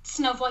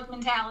snowflake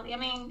mentality. I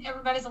mean,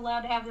 everybody's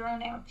allowed to have their own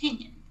damn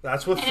opinion.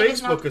 That's what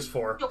Facebook is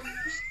for.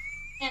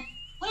 And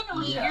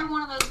literally, you're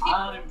one of those people.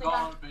 I don't even go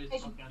on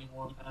Facebook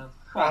anymore, man.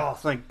 Oh,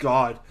 thank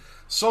God.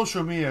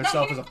 Social media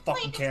itself is a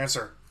fucking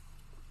cancer.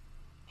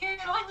 Here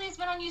lately, it's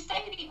been on U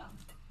Stadium.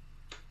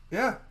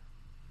 Yeah.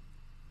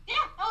 Yeah,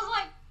 I was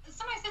like,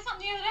 somebody said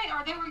something the other day,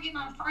 or they were getting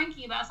on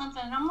Frankie about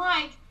something, and I'm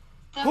like,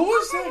 who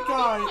is that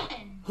guy?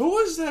 Who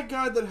is that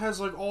guy that has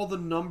like all the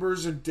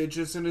numbers and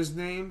digits in his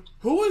name?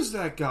 Who is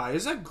that guy?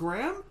 Is that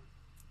Graham?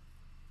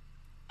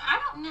 I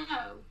don't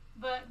know,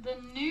 but the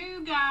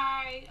new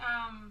guy,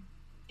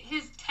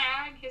 his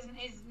tag, his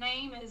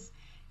name is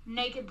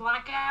Naked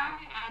Black Guy.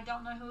 I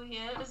don't know who he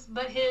is,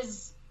 but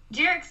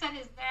Jarek said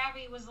his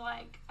Abby was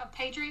like a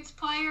Patriots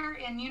player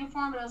in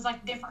uniform, but it was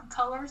like different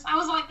colors. I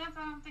was like, I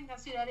don't think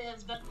that's who that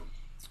is, but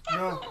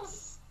that little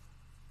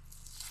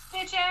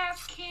bitch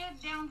ass kid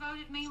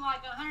downvoted me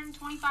like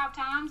 125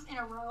 times in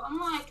a row. I'm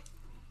like,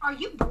 are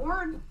you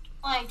bored?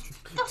 Like,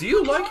 do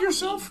you like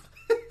yourself?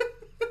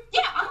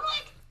 Yeah, I'm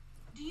like,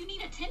 do you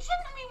need attention?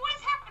 I mean, what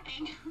is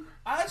happening?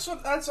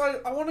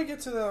 I want to get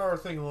to that other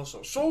thing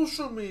also.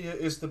 Social media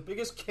is the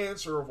biggest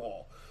cancer of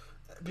all.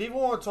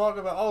 People want to talk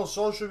about, oh,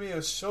 social media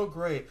is so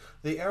great.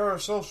 The era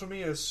of social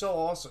media is so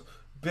awesome.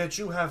 Bitch,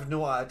 you have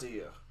no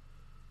idea.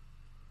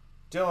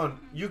 Dylan,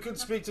 you can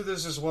speak to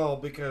this as well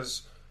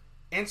because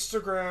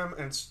Instagram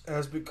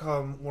has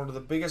become one of the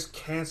biggest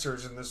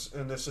cancers in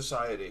this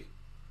society.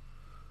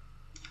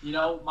 You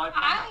know, my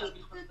friend sent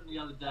me something the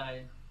other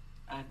day,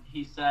 and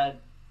he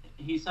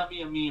sent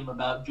me a meme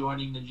about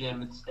joining the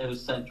gym. It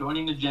was said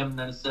joining the gym, and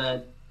then it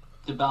said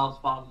develops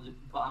body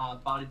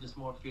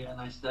dysmorphia, and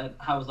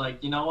I was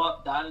like, you know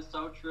what? That is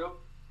so true.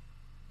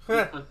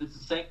 Because it's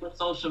the same with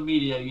social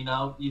media. You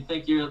know, you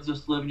think you're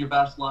just living your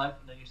best life,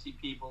 and then you see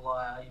people,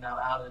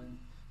 out in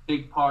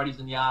big parties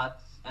and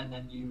yachts, and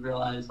then you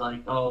realize,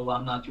 like, oh,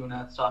 I'm not doing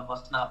that, so I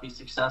must not be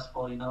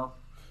successful. You know?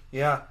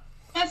 Yeah.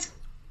 It's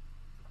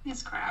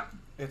crap.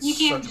 You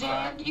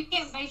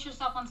can't base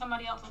yourself on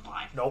somebody else's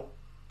life. Nope.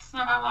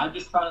 I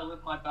just try to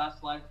live my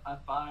best life.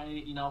 If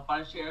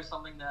I share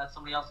something that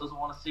somebody else doesn't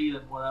want to see,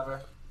 then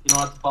whatever. You don't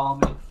have to follow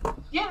me.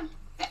 Yeah,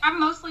 I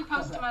mostly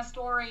post to my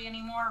story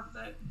anymore,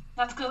 but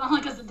that's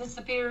only because it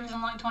disappears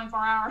in like 24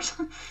 hours.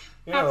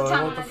 Yeah,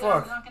 like, what the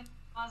fuck?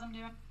 I'm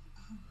doing.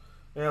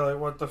 Yeah, like,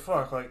 what the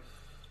fuck? Like,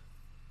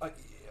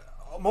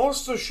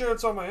 most of the shit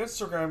that's on my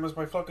Instagram is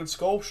my fucking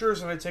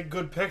sculptures, and I take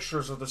good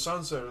pictures of the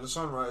sunset or the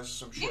sunrise or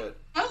some shit.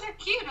 Those are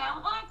cute. I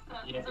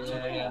like those.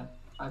 Yeah.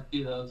 I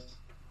see those.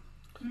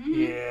 Mm-hmm.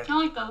 Yeah. I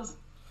like those.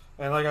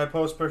 And, like, I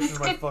post pictures of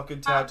my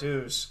fucking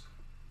tattoos.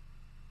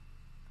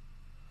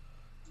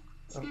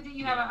 It's good that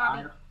you have a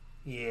hobby.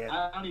 Yeah.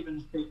 I don't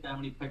even take that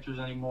many pictures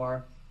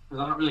anymore,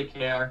 because I don't really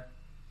care.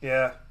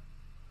 Yeah.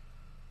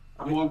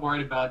 I'm more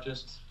worried about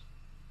just,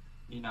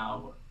 hanging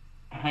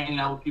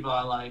out with people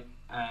I like,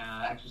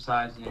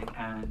 exercising,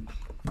 and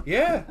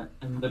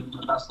living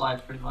the best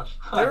life, pretty much.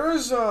 There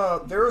is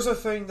a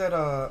thing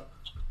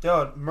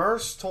that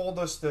Merce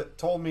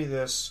told me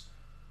this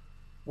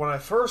when I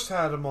first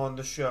had him on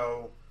the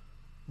show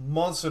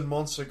months and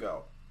months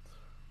ago.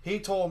 He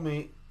told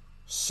me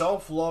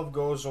self-love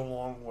goes a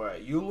long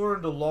way. You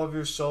learn to love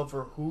yourself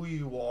for who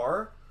you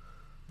are.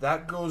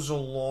 That goes a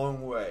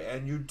long way,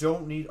 and you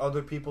don't need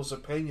other people's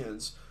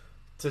opinions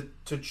to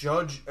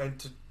judge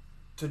and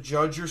to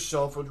judge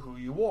yourself on who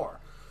you are.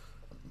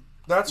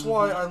 That's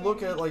why I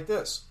look at it like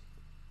this.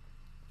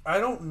 I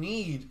don't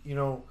need,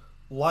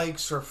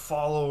 likes or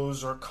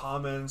follows or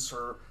comments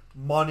or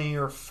money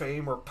or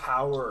fame or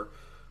power,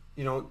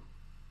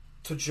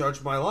 to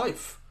judge my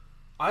life.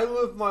 I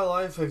live my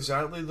life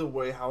exactly the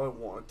way how I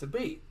want it to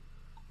be,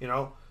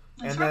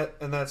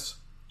 that's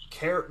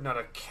not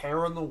a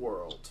care in the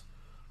world.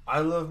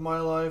 I live my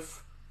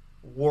life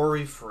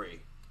worry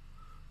free,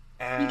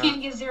 and you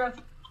can't give zero.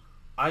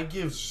 I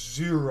give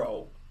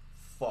zero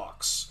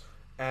fucks.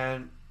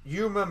 And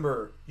you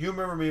remember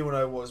me when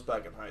I was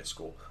back in high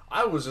school.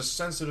 I was a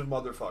sensitive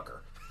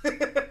motherfucker.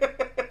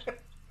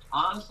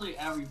 Honestly,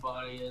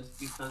 everybody is,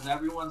 because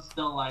everyone's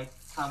still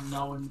kind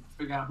of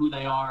figuring out who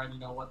they are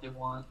and what they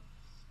want.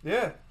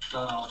 Yeah.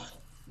 So,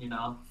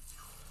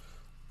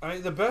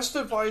 the best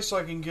advice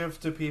I can give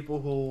to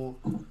people who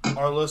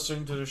are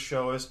listening to the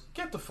show is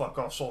get the fuck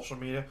off social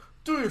media.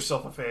 Do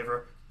yourself a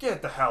favor.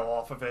 Get the hell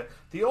off of it.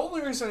 The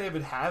only reason I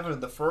even have it in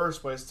the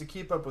first place is to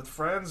keep up with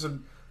friends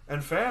and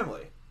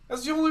family.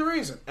 That's the only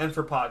reason. And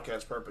for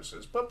podcast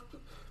purposes. But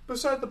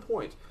beside the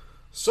point,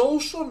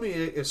 social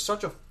media is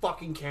such a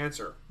fucking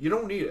cancer. You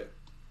don't need it.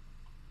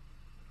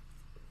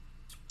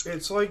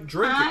 It's like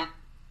drinking.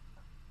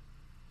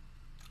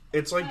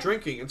 It's like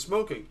drinking and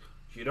smoking.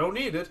 You don't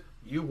need it.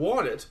 You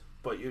want it,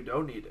 but you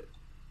don't need it.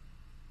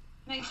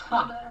 Makes you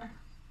feel better.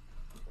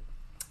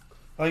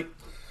 Like,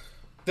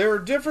 there are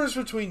differences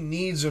between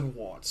needs and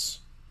wants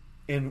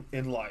in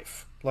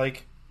life.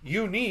 Like,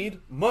 you need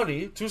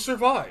money to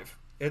survive.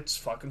 It's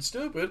fucking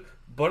stupid,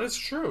 but it's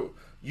true.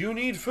 You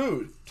need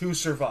food to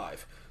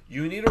survive.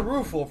 You need a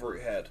roof over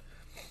your head.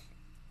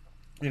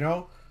 You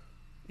know,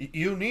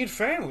 you need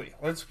family.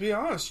 Let's be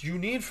honest. You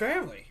need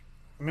family.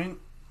 I mean,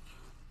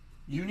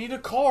 you need a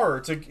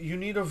car you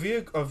need a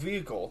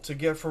vehicle to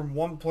get from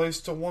one place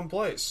to one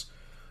place.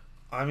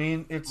 I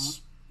mean,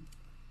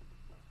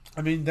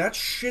 that's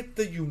shit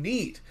that you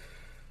need.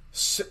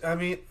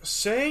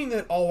 Saying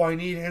that, oh, I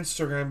need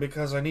Instagram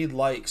because I need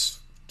likes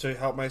to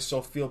help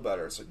myself feel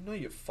better. It's like, no,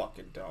 you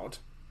fucking don't.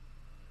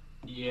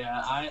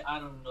 Yeah, I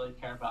don't really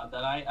care about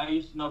that. I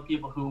used to know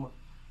people who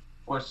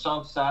were so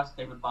obsessed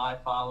they would buy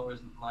followers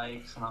and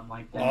likes, and I'm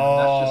like, damn,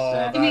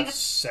 that's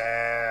just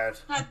sad.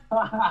 That's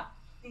sad.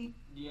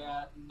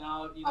 Yeah,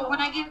 no, you know.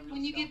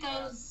 When you get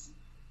those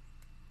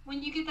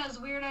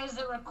weirdos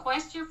that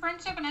request your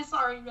friendship, and it's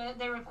or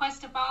they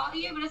request to follow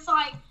you, but it's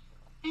like,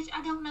 bitch,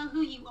 I don't know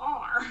who you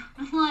are.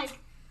 Like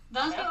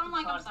those people, I'm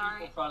like, I'm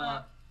sorry.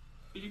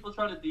 People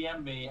try to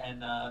DM me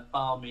and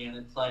follow me, and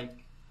it's like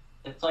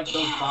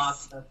those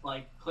bots that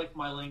like click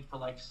my link for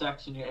like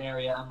sex in your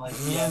area. I'm like,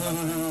 yeah.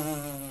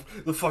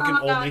 The fucking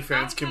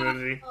OnlyFans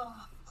community.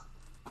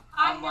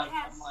 I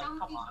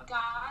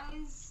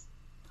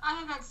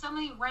have had so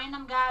many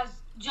random guys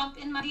jump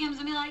in my DMs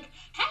and be like,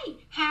 "Hey,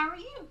 how are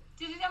you?"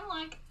 I'm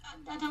like,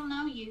 I don't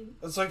know you.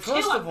 It's like,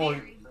 first of all,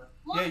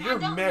 you're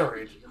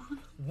married.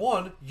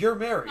 One, you're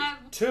married.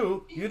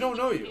 Two, you don't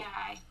know you.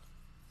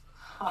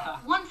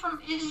 One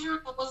from Israel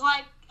was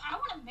like, "I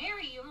want to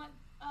marry you." I'm like,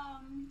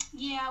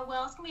 yeah,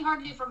 well, it's gonna be hard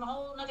to do from a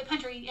whole other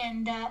country,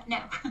 and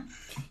no.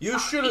 You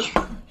should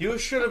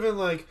have been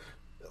like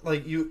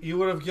you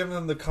would have given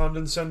them the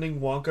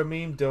condescending Wonka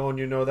meme, Dylan.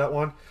 You know that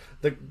one,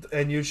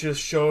 and you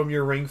just show them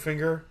your ring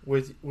finger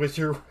with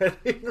your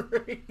wedding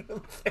ring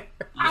there.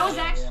 I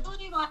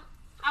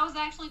was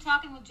actually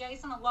talking with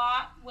Jason a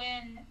lot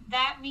when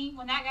that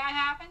guy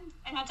happened,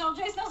 and I told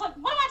Jason, I was like,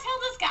 "What do I tell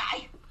this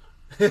guy?"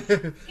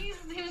 he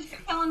was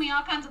telling me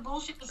all kinds of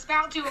bullshit to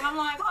spout to him. I'm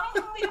like, I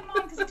don't want to leave him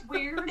on because it's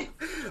weird.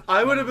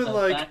 I would have been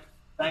like,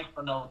 thanks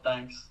for no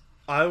thanks.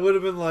 I would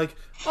have been like,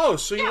 oh,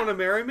 so you want to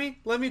marry me?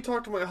 Let me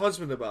talk to my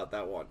husband about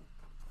that one.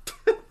 I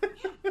was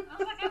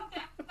like,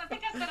 I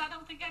think I said I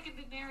don't think I could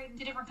be married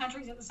to different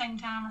countries at the same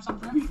time or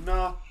something.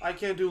 No, I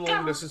can't do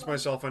long distance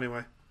myself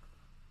anyway.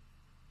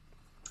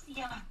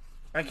 Yeah.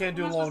 I can't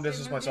do long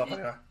distance myself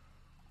anyway.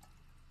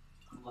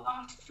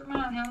 Lost your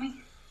mind, homie.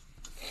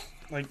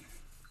 Like,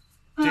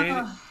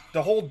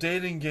 the whole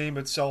dating game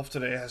itself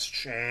today has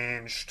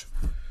changed.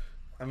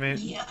 I mean,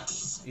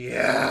 yes.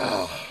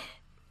 Yeah.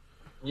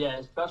 Yeah,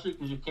 especially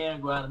because you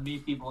can't go out and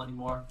meet people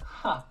anymore.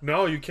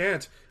 No, you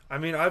can't. I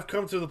mean, I've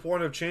come to the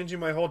point of changing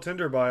my whole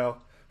Tinder bio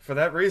for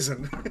that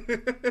reason.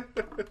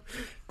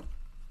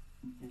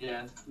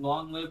 Yeah,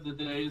 long live the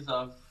days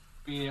of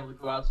being able to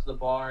go out to the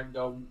bar and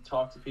go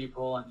talk to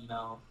people and,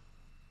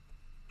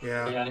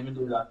 Yeah. You can't even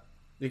do that.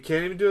 You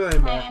can't even do that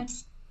anymore. I am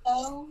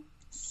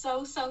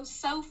so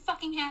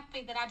fucking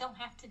happy that I don't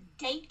have to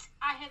date.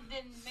 I have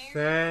been married.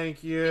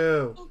 Thank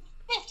you.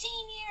 15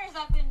 years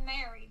I've been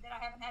married that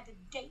I haven't had to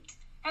date.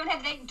 I haven't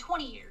had to date in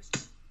 20 years.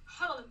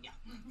 Hallelujah.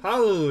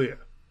 Hallelujah.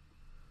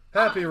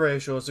 Happy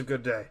Rachel, it's a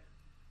good day.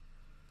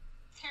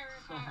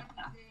 Terrifying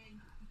day.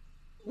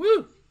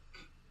 Woo!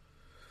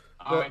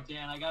 All right,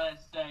 Dan, I gotta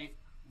say,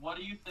 what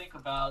do you think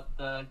about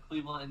the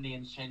Cleveland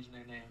Indians changing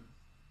their name?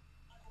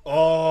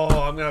 Oh,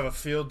 I'm gonna have a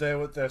field day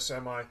with this,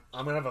 am I?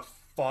 I'm gonna have a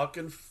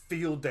fucking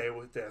field day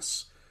with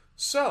this.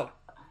 So,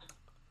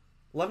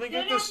 let me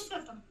get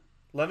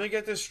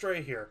this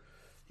straight here.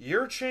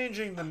 You're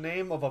changing the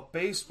name of a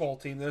baseball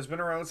team that has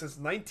been around since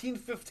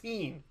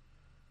 1915,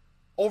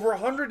 over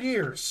 100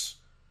 years,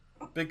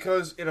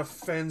 because it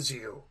offends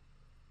you.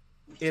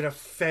 It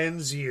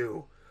offends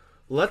you.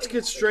 Let's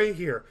get straight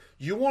here.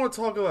 You want to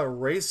talk about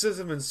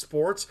racism in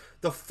sports?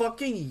 The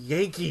fucking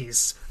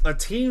Yankees, a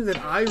team that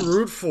I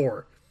root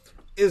for,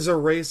 is a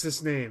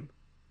racist name.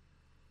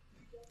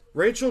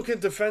 Rachel can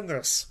defend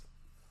this.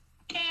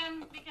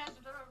 And because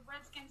the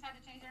Redskins had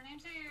to change their name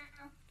too.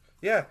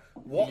 Yeah,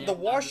 the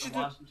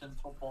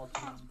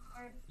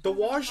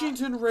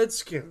Washington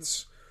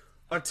Redskins,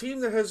 a team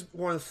that has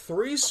won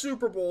 3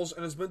 Super Bowls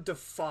and has been to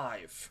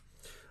 5.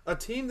 A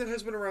team that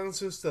has been around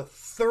since the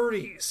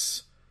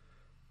 30s.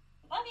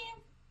 Love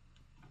you.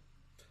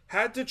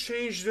 Had to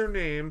change their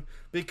name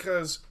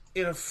because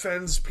it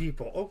offends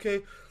people.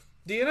 Okay,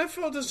 the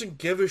NFL doesn't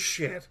give a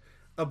shit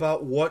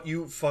about what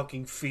you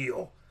fucking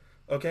feel.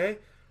 Okay?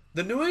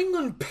 The New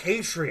England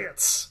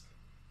Patriots.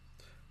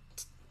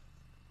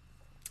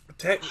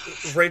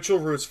 Rachel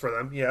roots for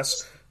them,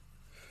 yes.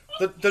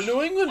 The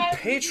New England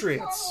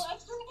Patriots.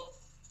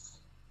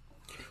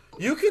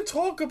 You can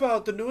talk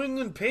about the New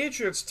England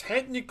Patriots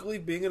technically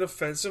being an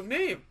offensive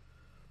name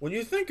when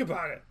you think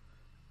about it.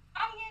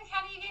 I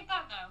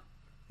that though?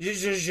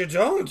 You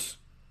don't.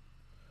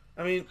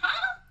 I mean,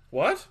 Huh?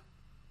 what?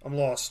 I'm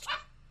lost.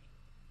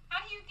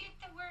 How do you get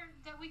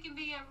that we can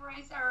be a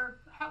race or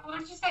what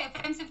did you say,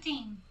 offensive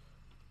team?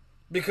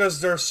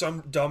 Because there are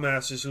some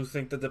dumbasses who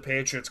think that the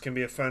Patriots can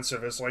be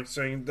offensive. It's like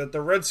saying that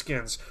the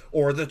Redskins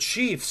or the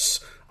Chiefs.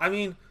 I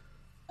mean,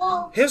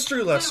 Well,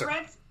 history lesson. The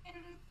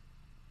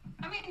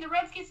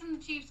Redskins and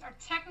the Chiefs are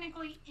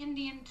technically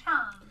Indian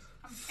terms.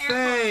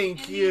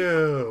 Thank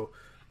you.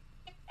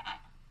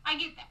 I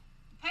get that.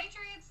 The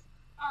Patriots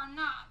are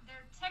not.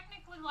 They're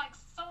technically like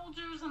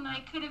soldiers, and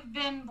they could have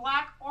been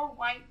black or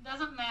white.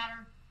 Doesn't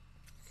matter.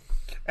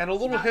 And a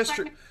little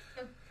history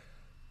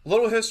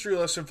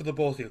lesson for the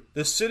both of you.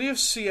 The city of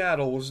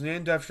Seattle was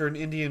named after an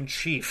Indian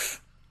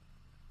chief.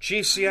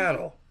 Chief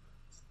Seattle.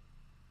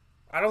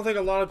 I don't think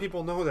a lot of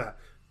people know that.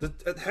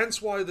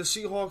 Hence why the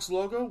Seahawks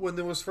logo, when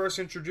it was first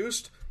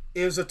introduced,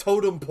 is a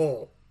totem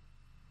pole.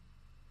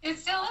 It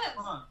still is.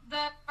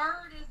 The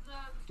bird is the...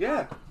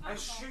 Yeah. I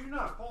shit you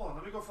not. Hold on.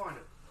 Let me go find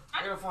it.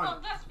 I gotta find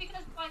it. That's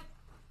because,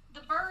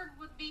 the bird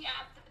would be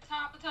at the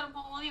top of the totem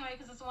pole anyway,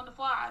 because it's the one that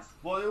flies.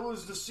 Well, it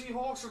was the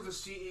Seahawks or the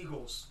Sea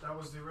Eagles. That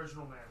was the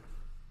original name.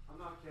 I'm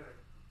not kidding.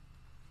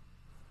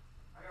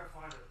 I gotta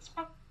find it.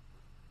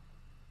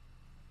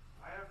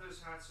 I have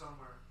this hat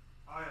somewhere.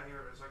 Oh yeah,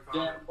 here it is. I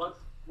found it.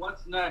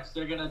 What's next?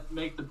 They're gonna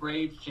make the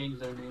Braves change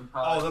their name.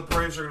 Probably. Oh, the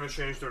Braves are gonna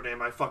change their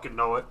name. I fucking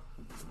know it.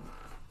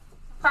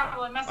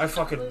 Probably. I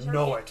fucking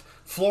know it.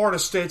 Florida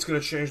State's gonna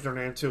change their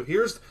name too.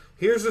 Here's the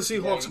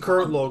Seahawks'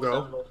 current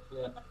logo.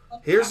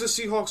 Here's the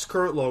Seahawks'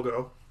 current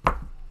logo.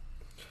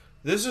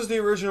 This is the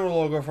original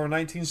logo from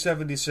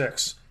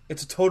 1976.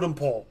 It's a totem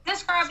pole.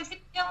 Describe it,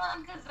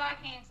 Dylan, because I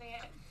can't see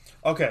it.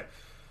 Okay.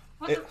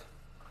 What's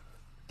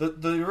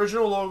The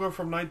original logo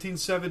from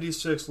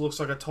 1976 looks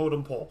like a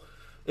totem pole.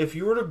 If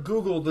you were to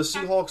Google the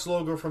Seahawks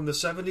logo from the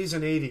 70s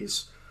and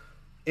 80s,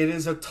 it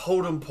is a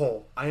totem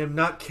pole. I am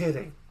not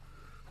kidding.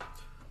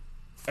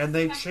 And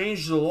they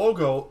changed the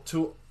logo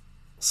to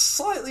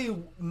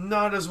slightly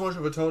not as much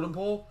of a totem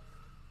pole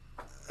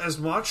as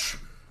much,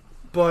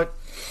 but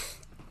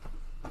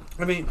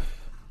I mean,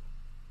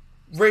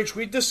 Rach,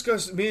 me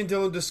and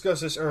Dylan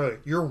discussed this earlier.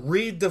 You're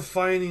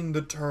redefining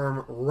the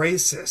term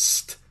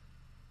racist.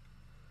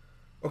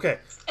 Okay.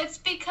 It's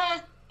because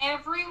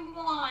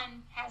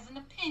everyone has an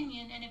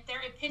opinion, and if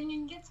their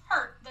opinion gets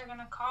hurt, they're going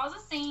to cause a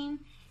scene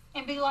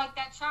and be like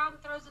that child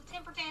that throws a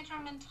temper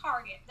tantrum in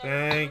Target.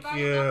 Thank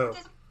you.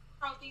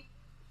 Trophy,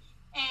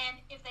 and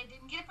if they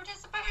didn't get a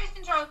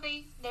participation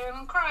trophy, they're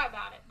going to cry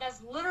about it. That's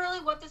literally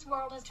what this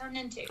world has turned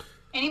into.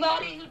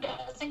 Anybody who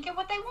doesn't get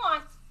what they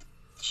want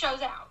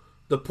shows out.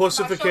 The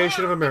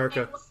pussification of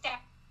America.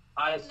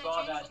 I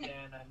saw that,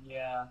 Dan, and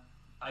yeah,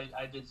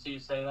 I did see you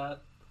say that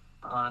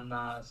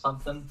on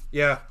something.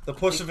 Yeah, the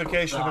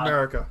pussification of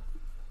America.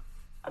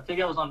 I think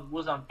it was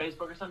on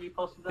Facebook or something you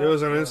posted that? It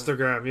was on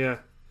Instagram, yeah.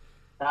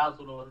 That was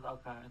what it was,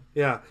 okay.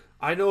 Yeah,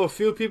 I know a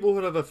few people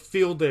who have a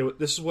field day with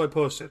this is what I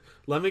posted.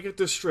 Let me get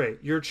this straight.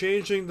 You're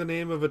changing the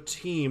name of a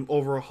team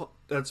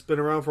that's been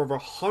around for over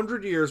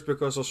 100 years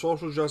because of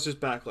social justice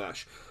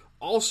backlash,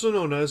 also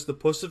known as the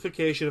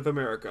pussification of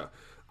America.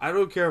 I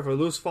don't care if I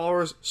lose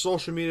followers,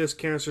 social media is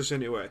cancerous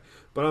anyway,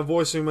 but I'm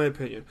voicing my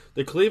opinion.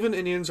 The Cleveland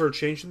Indians are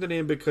changing the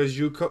name because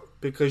you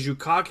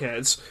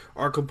cockheads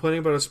are complaining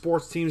about a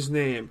sports team's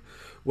name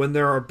when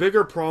there are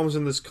bigger problems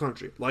in this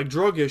country, like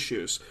drug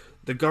issues,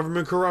 the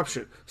government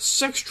corruption,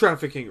 sex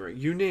trafficking ring,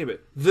 you name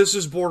it. This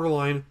is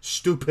borderline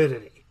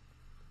stupidity.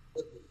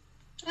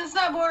 It's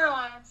not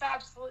borderline, it's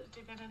absolute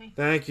stupidity.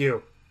 Thank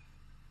you.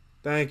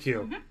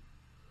 Mm-hmm.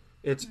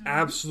 It's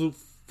absolute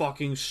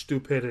fucking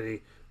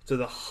stupidity to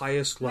the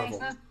highest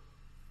level.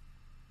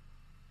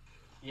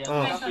 Yeah,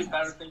 there's definitely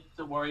better things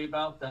to worry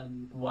about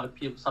than what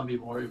some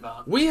people worry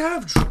about. We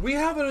have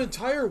an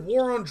entire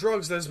war on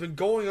drugs that has been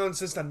going on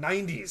since the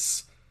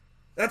 90s.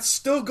 That's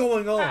still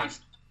going on.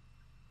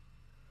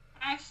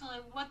 Actually,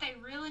 what they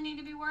really need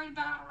to be worried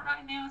about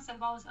right now, instead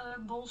of all this other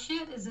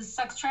bullshit, is this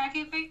sex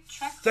trafficking.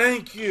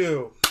 Thank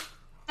you.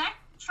 Sex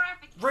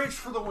trafficking. Rage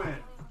for the win.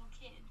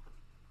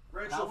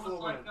 That was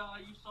like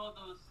you saw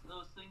those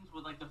things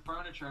with like the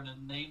furniture and the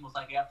name was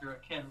like after a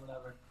kid or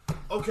whatever.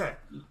 Okay,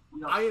 you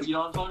know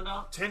what I'm talking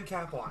about? Tin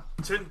cap on,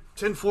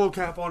 tin foil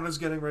cap on is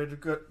getting ready to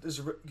go.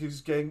 Is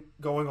getting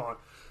going on.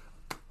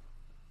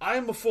 I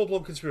am a full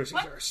blown conspiracy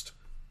theorist.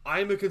 I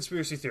am a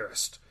conspiracy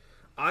theorist.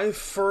 I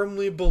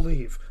firmly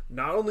believe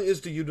not only is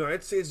the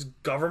United States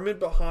government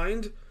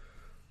behind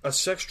a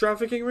sex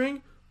trafficking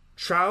ring,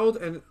 child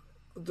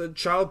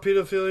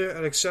pedophilia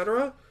and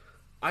etc.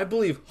 I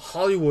believe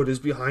Hollywood is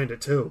behind it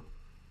too.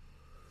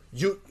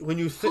 When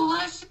you think,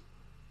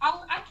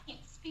 I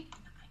can't speak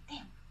tonight.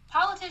 Damn,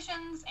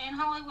 politicians and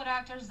Hollywood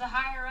actors, the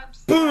higher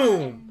ups,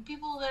 boom, and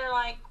people that are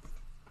like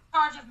in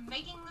charge of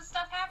making this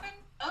stuff happen.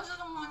 Those are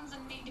the ones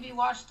that need to be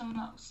watched the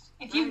most.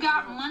 If you've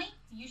got money,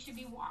 you should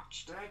be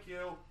watched. Thank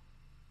you.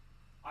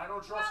 I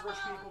don't trust rich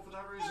people for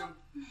that reason.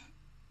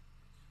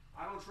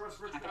 I don't trust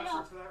rich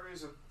bastards for that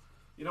reason.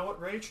 You know what,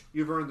 Rach?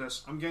 You've earned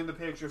this. I'm getting the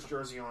Patriots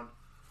jersey on.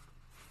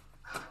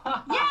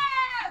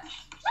 Yes!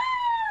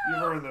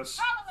 You've earned this.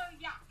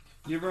 Hallelujah.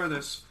 You've earned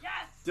this. Yes.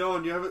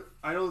 Dylan, you have it.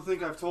 I don't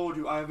think I've told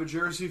you. I have a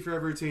jersey for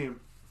every team.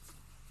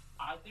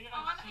 I think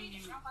I've seen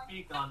you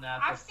speak on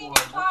that I've seen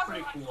before. your That's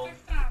closet pretty like cool.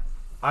 6 times.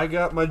 I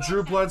got my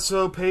Drew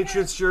Bledsoe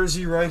Patriots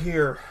jersey right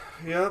here.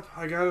 Yep,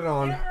 I got it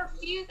on. There are a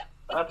few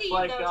That's things,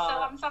 like, though, so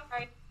I'm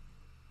sorry.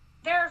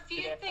 There are a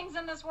few things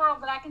in this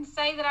world that I can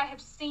say that I have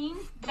seen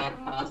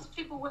that most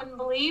people wouldn't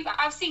believe.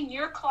 I've seen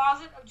your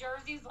closet of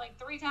jerseys like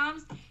 3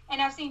 times,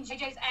 and I've seen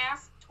JJ's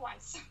ass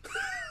twice.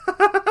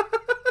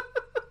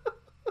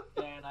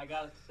 And I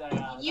gotta say,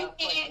 You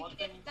that's like can't one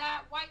thing. get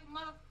that white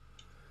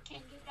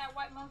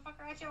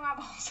motherfucker at your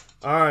eyeballs.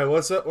 All right,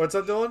 what's up? What's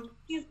up, Dylan?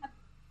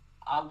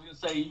 I was gonna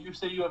say, you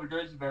say you have a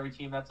jersey for every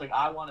team. That's like,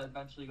 I want to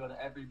eventually go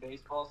to every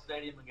baseball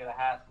stadium and get a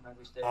hat from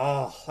every stadium.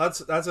 Oh,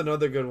 that's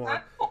another good one.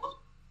 That's cool.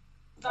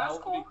 That's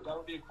cool. That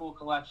would be a cool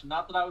collection.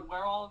 Not that I would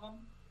wear all of them,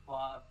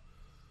 but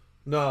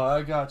No,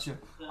 I got you.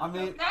 I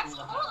mean, That's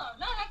cool.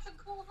 No, that's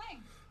a cool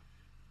thing.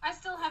 I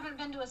still haven't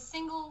been to a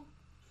single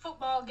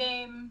football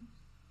game,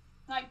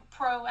 like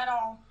pro at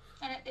all,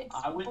 and it's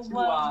I went to,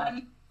 below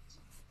them.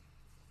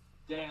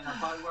 Dan,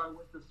 probably where I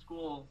went to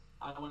school.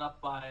 I went up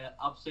by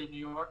upstate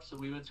New York, so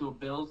we went to a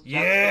Bills.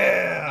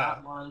 Yeah.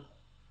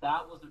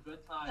 That was a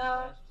good time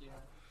last year.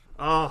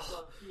 oh,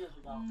 So, 2 years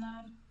ago.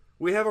 No.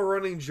 we have a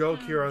running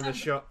joke here on the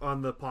show,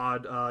 on the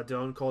pod,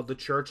 Dylan, called the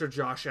Church of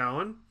Josh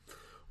Allen,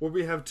 where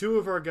we have 2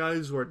 of our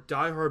guys who are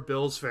diehard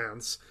Bills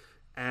fans,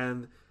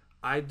 and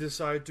I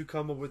decided to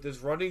come up with this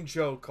running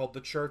joke called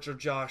the Church of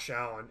Josh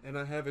Allen, and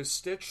I have a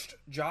stitched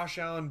Josh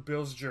Allen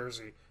Bills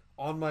jersey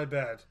on my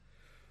bed.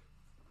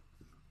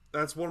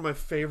 That's one of my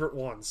favorite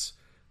ones.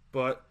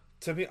 But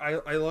to me, I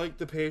like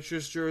the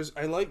Patriots jersey.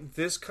 I like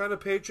this kind of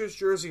Patriots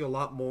jersey a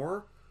lot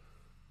more.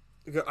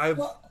 I've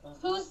Well,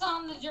 who's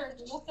on the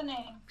jersey? What's the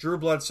name? Drew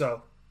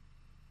Bledsoe.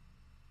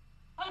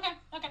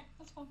 Okay,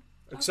 that's cool.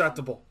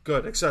 Acceptable.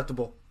 Good.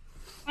 Acceptable.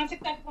 That's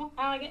acceptable.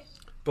 I like it.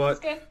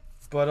 But That's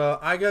good.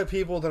 I got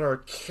people that are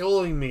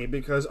killing me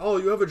because, oh,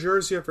 you have a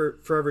jersey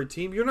for every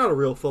team. You're not a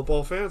real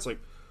football fan. It's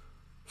like,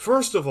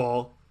 first of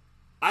all,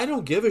 I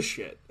don't give a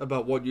shit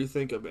about what you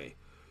think of me.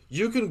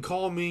 You can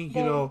call me,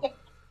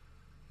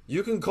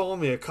 you can call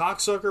me a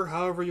cocksucker,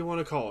 however you want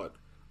to call it.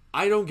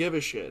 I don't give a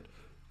shit.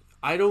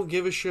 I don't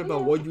give a shit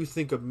about what you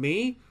think of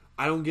me.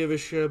 I don't give a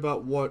shit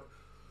about what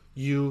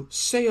you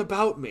say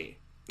about me.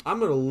 I'm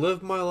going to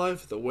live my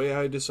life the way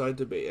I decide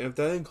to be. And if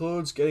that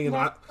includes getting an...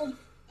 What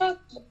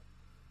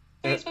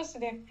are you supposed to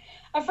do?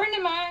 A friend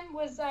of mine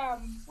was,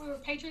 we were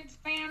Patriots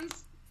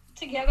fans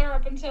together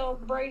up until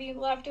Brady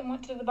left and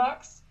went to the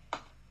Bucks.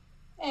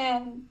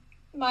 And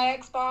my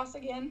ex-boss,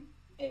 again,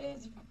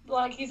 is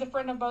like, he's a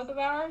friend of both of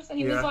ours. And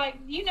he was like,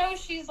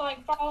 she's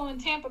like following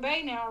Tampa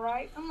Bay now,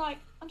 right? I'm like,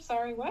 I'm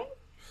sorry, what?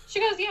 She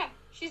goes, yeah,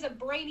 she's a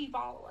Brady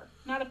follower,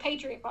 not a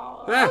Patriot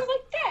follower. I was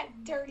like, that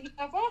dirty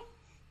devil.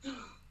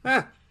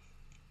 That's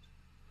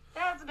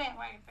a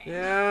bandwagon fan.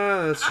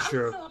 Yeah, that's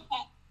true.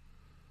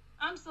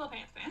 I'm still a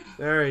Pants fan.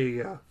 There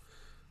you go.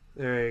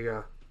 There you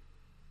go.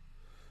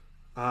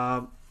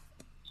 I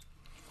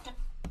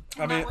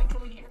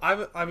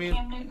mean,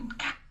 Cam Newton.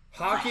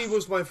 hockey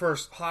was my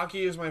first.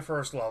 Hockey is my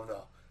first love,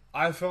 though.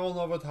 I fell in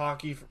love with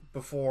hockey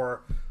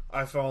before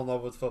I fell in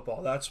love with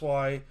football. That's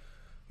why,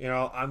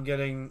 I'm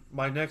getting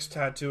my next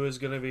tattoo is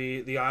going to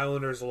be the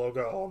Islanders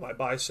logo on my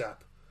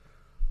bicep,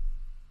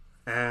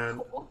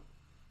 and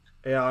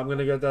yeah, I'm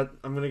gonna get that.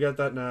 I'm gonna get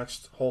that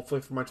next,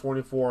 hopefully for my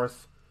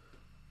 24th.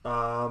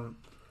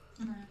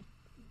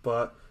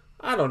 But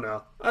I don't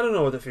know. I don't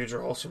know what the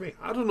future holds for me.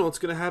 I don't know what's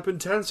gonna happen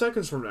 10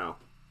 seconds from now.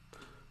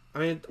 I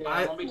mean,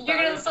 You're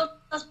gonna still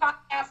this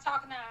podcast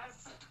talking to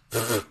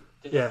us.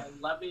 Yeah.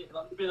 Let me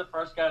be the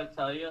first guy to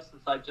tell you,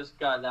 since I just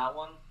got that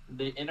one.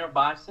 The inner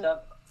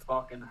bicep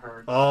fucking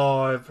hurts.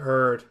 Oh, I've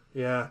heard.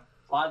 Yeah.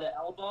 By the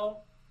elbow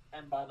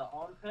and by the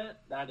armpit,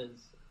 that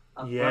is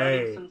a Yay.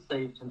 burning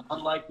sensation,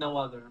 unlike no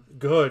other.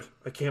 Good.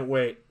 I can't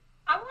wait.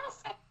 I want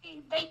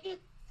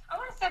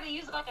to say they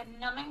used like a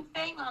numbing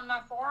thing on my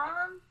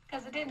forearm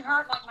because it didn't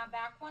hurt like my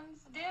back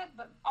ones did,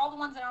 but all the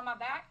ones that are on my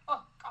back,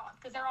 oh god,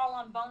 because they're all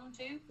on bone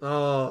too.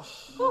 Oh.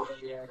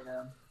 Yeah.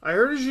 I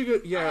heard as you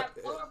get I have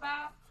lower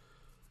back.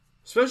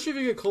 especially if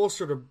you get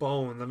closer to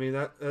bone. I mean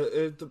that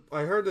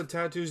I heard the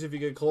tattoos, if you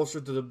get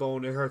closer to the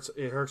bone, it hurts.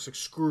 It hurts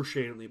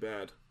excruciatingly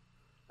bad.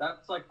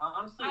 That's like,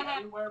 honestly,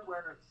 anywhere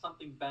where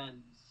something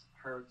bends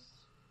hurts.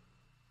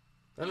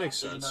 That makes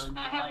So, sense.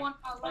 I have one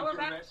on my lower your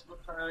back. wrist would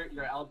hurt,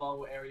 your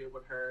elbow area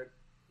would hurt,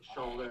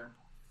 shoulder.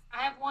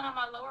 I have one on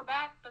my lower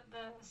back, but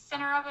the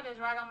center of it is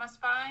right on my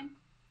spine.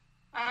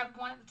 I have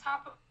one at the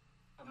top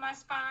of my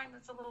spine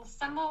that's a little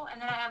symbol, and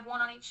then I have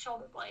one on each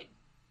shoulder blade.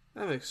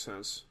 That makes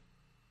sense.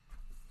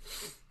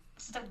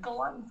 Just a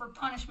glutton for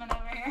punishment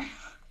over here.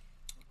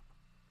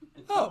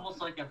 It's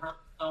almost like it hurts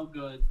so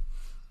good.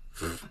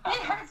 It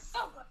hurts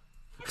so good.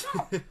 It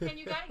does. And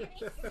you gotta get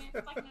into it.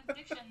 It's like an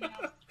addiction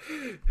now.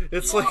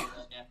 It's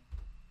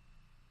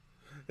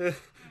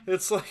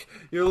it's like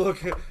you're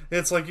looking.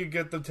 It's like you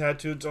get the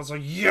tattoo. It's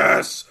like,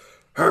 yes,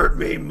 hurt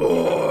me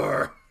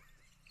more.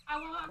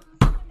 I'm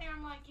sitting there.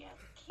 I'm like, yes,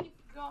 keep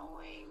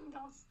going.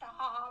 Don't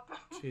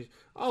Jeez.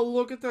 Oh,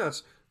 look at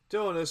this,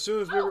 Dylan. As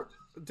soon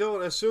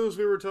as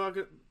we were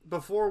talking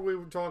before, we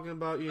were talking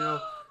about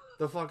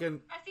the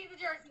fucking. I see the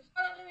jersey.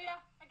 Hallelujah!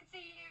 I can see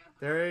you.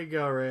 There you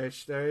go,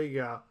 Rich. There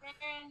you go.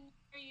 And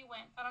where you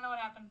went? I don't know what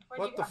happened. Where'd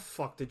What you the go?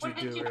 fuck did you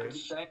Where did do, you-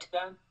 Rich?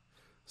 Dan?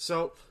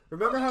 So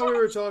remember how we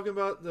were talking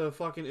about the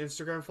fucking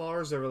Instagram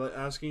followers that were like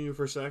asking you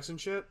for sex and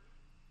shit?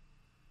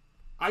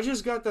 I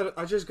just got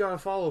a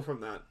follow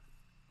from that.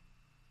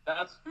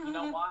 That's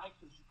why?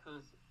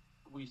 Because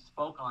we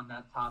spoke on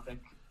that topic.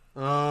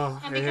 Oh,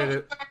 And I hit because you're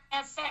it. wearing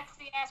that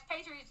sexy ass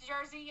Patriots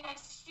jersey,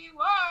 yes you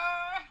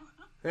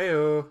are.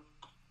 Heyo.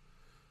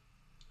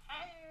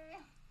 Hey.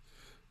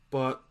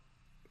 But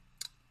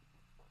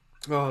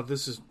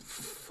this is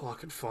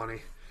fucking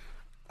funny.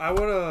 I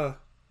wanna.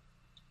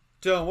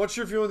 Dylan, what's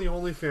your view on the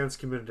OnlyFans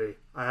community?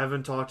 I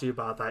haven't talked to you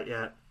about that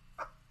yet.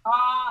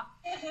 Ah!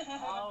 Yeah,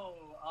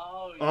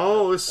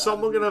 Oh, is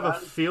someone gonna have a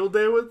field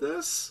day with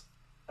this?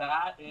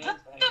 That is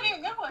That's gonna be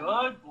a good one.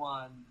 good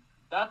one.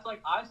 That's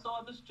like, I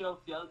saw this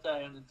joke the other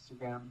day on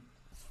Instagram,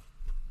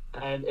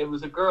 and it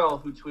was a girl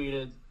who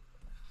tweeted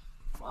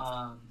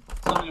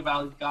something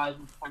about guys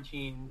in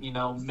quarantine,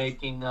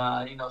 making,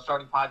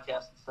 starting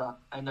podcasts and stuff.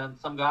 And then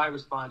some guy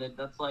responded,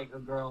 that's like a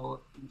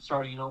girl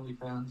starting an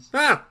OnlyFans.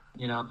 Ah!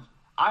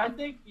 I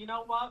think, you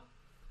know what?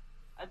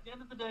 At the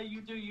end of the day,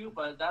 you do you,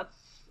 but that's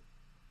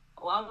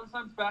a lot of the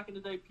times back in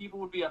the day, people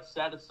would be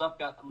upset if stuff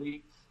got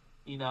leaked,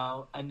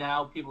 and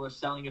now people are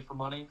selling it for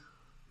money.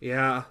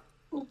 Yeah.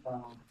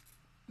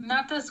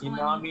 Not this You one.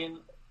 know what I mean?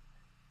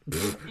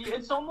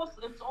 It's almost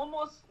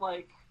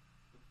like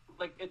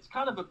it's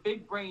kind of a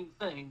big brain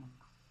thing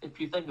if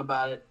you think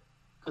about it,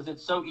 because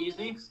it's so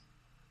easy.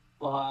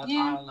 But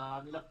Yeah. I don't know.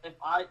 I mean, if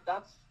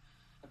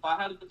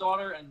I had a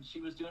daughter and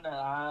she was doing that,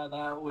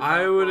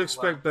 I would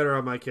expect better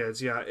on my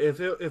kids. Yeah,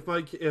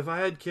 if I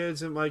had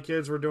kids and my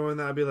kids were doing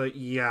that, I'd be like,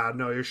 yeah,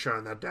 no, you're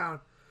shutting that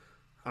down.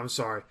 I'm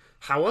sorry.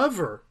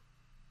 However,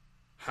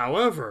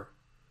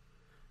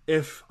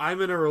 if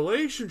I'm in a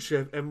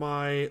relationship and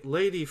my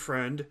lady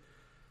friend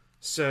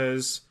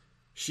says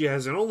she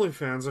has an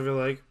OnlyFans, I'll be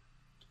like,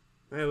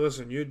 hey,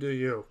 listen, you do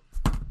you.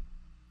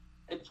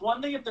 It's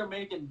one thing if they're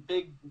making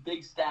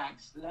big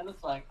stacks, and then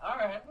it's like, all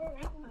right,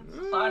 it's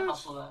a side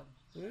hustle then.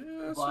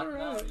 Yeah, that's But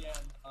alright.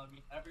 I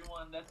mean,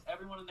 everyone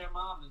and their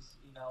mom is,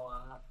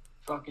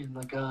 fucking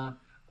like a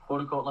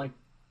quote unquote like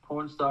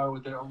porn star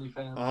with their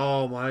OnlyFans.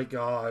 Oh my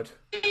god.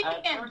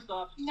 And first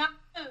off, Do not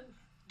move.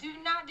 Do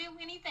not do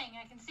anything.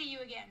 I can see you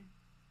again.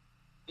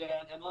 Dan,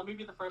 and let me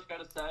be the first guy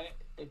to say,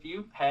 if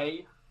you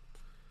pay,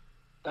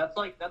 that's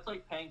like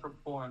paying for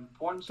porn.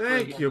 Porn's free.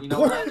 Thank you. And you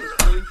know what else is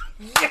free?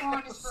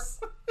 Porn is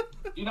for-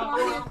 You know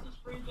what else is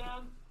free,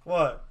 Dan?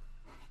 What?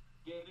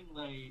 Getting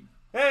laid.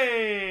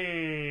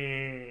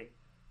 Hey!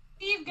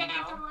 You've got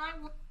You the know?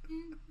 right one,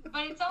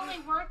 but it's only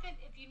worth it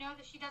if you know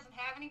that she doesn't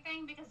have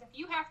anything. Because if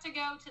you have to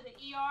go to the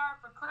ER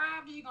for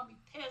crabs, you're gonna be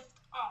pissed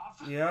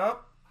off.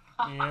 Yep.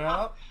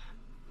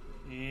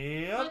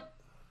 Yep.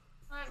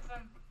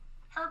 Listen,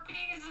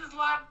 herpes is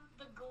like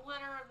the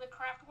glitter of the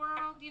craft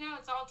world.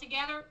 It's all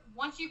together.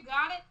 Once you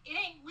got it, it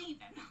ain't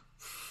leaving.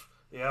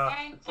 Yeah.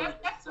 Okay?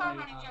 That's my like,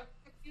 running joke.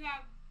 If you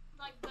have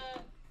like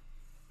the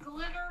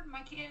glitter,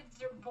 my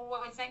kids are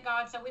boys, thank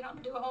God, so we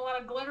don't do a whole lot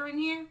of glitter in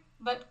here.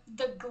 But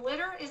the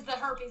glitter is the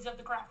herpes of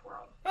the craft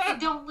world. It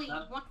don't leave.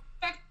 That's- Once you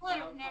affect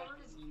glitter, it never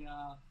is.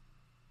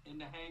 In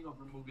the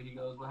Hangover movie, he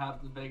goes, "What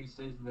happens in Vegas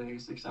stays in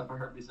Vegas, except for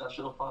herpes. That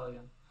shit'll follow you."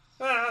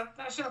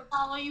 That should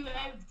follow you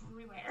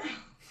everywhere.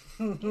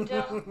 You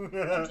don't.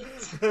 I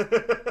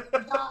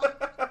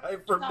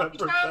Don't be remember trying to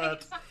that.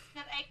 get something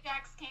that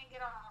Ajax can't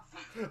get off.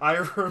 I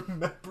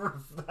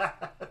remember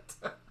that.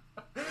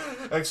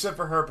 Except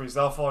for herpes,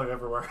 they'll follow you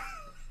everywhere.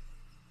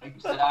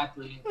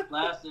 Exactly.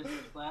 Classic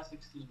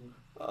season.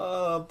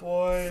 Oh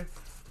boy.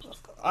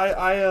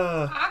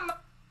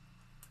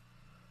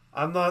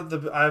 I'm not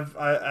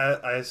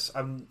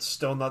I'm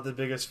still not the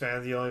biggest fan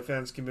of the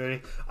OnlyFans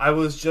community. I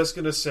was just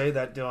gonna say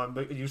that, Dylan,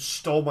 but you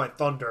stole my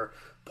thunder.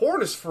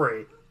 Porn is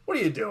free. What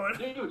are you doing?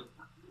 Dude,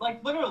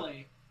 like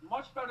literally,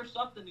 much better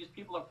stuff than these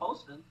people are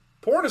posting.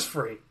 Porn is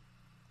free.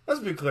 Let's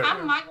be clear.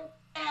 I might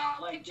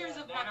Like, pictures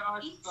of there my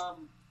are feet.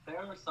 there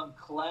are some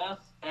class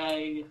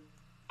A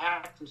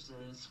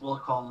actresses, we'll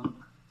call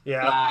them,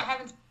 Yeah. I that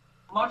haven't.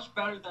 much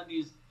better than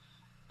these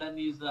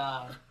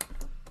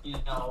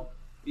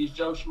these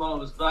Joe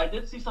Schmoes. But I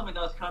did see something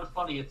that was kind of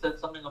funny. It said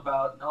something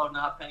about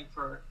not paying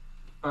for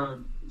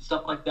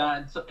stuff like that,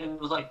 and so, it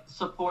was like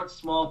support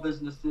small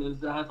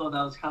businesses. And I thought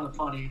that was kind of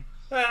funny.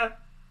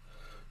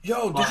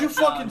 Yo, did But, you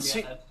fucking see?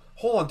 yeah.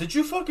 Hold on. Did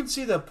you fucking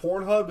see that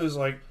Pornhub is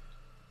like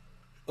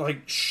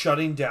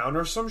shutting down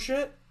or some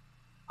shit?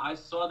 I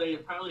saw they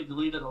apparently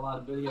deleted a lot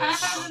of videos. I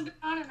haven't been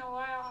on in a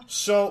while.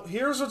 So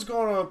here's what's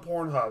going on at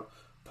Pornhub.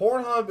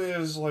 Pornhub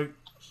is like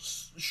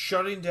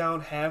shutting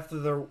down half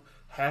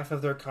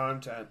of their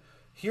content.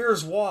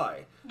 Here's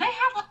why. They have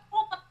a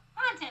whole bunch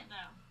of content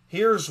though.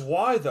 Here's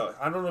why though.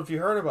 I don't know if you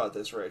heard about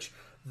this, Rich.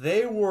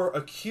 They were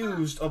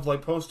accused of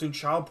like posting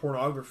child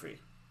pornography.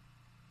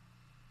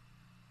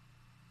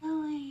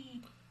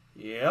 Really?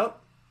 Yep.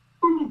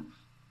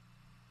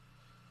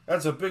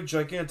 That's a big,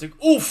 gigantic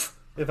oof,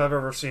 if I've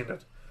ever seen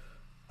it.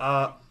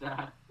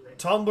 Exactly.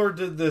 Tumblr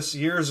did this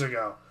years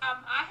ago.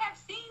 I have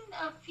seen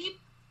a few.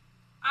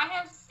 I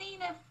have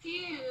seen a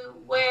few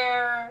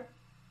where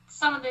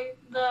some of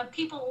the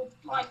people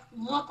like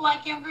look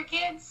like younger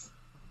kids,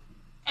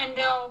 and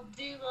they'll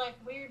do like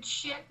weird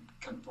shit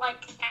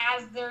like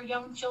as their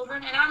young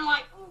children, and I'm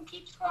like, ooh,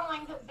 keep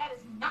scrolling because that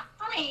is not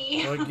for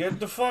me. Like, get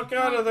the fuck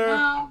out of there.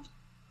 No.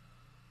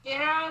 Get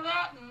out of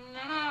that.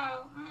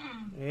 No.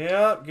 Mm-mm.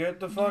 Yep, get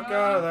the fuck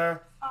out of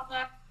there. All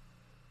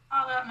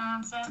that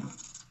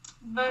nonsense.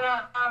 But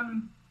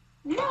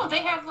no, they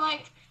have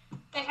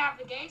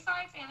the gay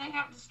sites and they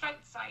have the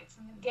straight sites,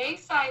 and the gay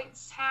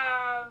sites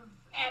have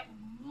at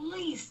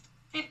least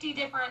 50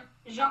 different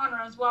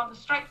genres, while the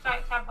straight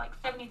sites have like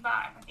 75,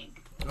 I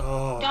think.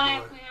 Oh, Don't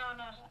ask boy. me how I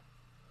know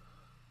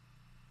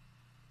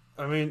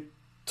that. I mean,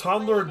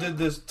 Tumblr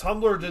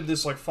did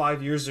this like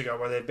 5 years ago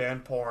where they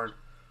banned porn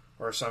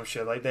or some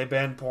shit. Like, they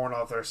banned porn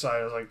off their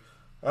site. I was like,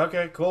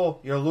 okay,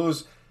 cool. You're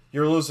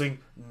losing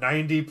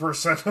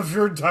 90% of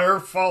your entire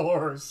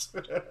followers.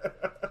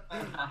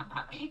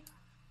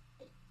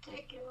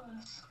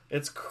 Ridiculous.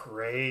 It's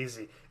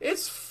crazy.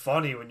 It's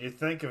funny when you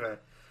think of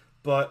it.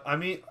 But, I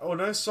mean, when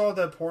I saw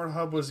that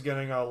Pornhub was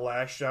getting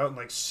lashed out and,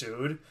 like,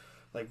 sued,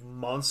 like,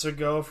 months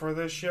ago for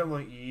this shit, I'm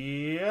like,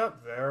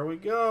 yep, there we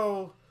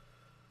go.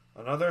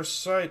 Another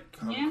site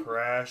come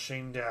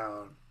crashing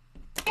down.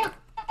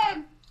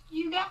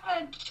 You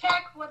gotta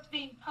check what's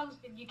being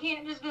posted. You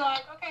can't just be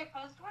like, okay,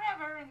 post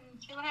whatever and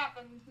see what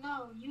happens.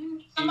 No,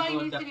 somebody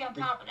needs to be on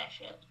top of that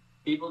shit.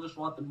 People just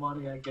want the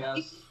money, I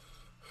guess.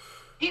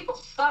 People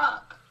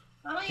suck.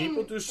 I mean,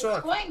 People do suck.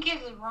 Exploiting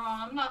kids is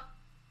wrong. I'm not.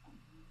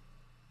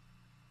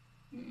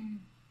 Mm-mm.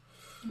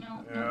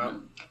 No, Yeah.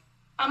 no.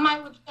 I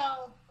might would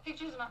sell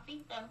pictures of my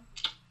feet though,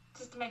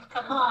 just to make a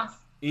couple bucks.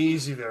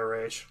 Easy there,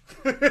 Rach.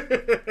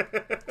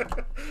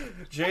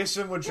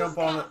 Jason would jump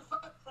on it.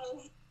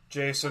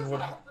 Jason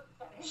would.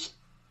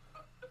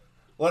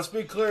 Let's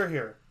be clear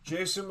here.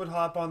 Jason would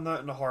hop on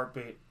that in a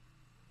heartbeat.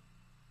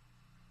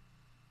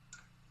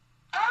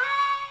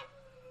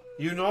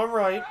 You know I'm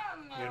right.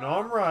 You know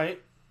I'm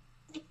right.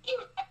 He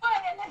would,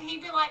 and then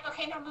he'd be like,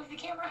 okay, now move the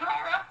camera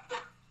higher up.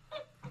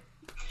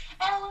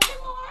 And a little bit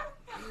more.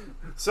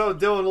 So,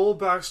 Dylan, a little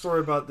backstory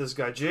about this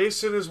guy.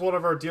 Jason is one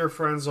of our dear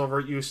friends over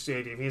at U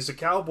Stadium. He's a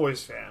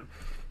Cowboys fan.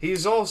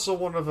 He's also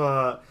one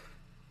of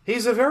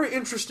he's a very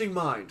interesting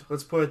mind.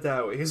 Let's put it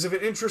that way. He's an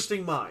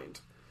interesting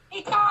mind.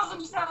 He calls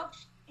himself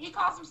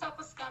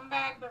a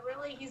scumbag, but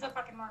really he's a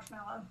fucking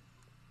marshmallow.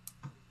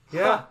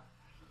 Yeah.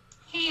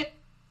 He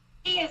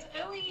is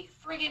ooey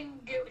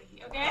friggin'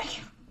 gooey, okay?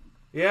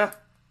 Yeah,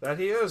 that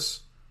he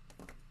is.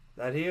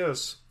 That he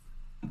is.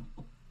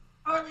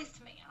 Or at least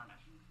to me, I don't know.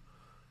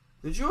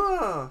 Did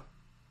you,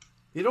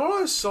 you know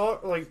what I saw,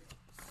 like,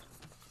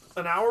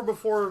 an hour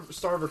before we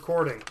started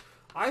recording?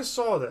 I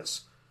saw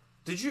this.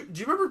 Do you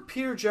remember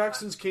Peter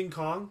Jackson's King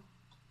Kong?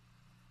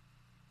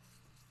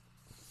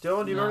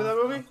 Dylan, do you remember that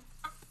movie?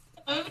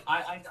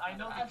 I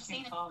know I've the seen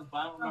King it. Kong, but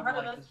I don't I've remember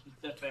heard like of the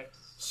specifics.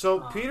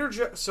 So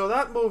so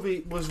that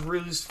movie was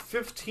released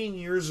 15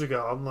 years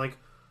ago. I'm like,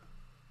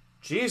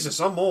 Jesus,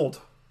 I'm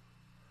old.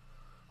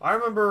 I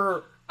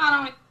remember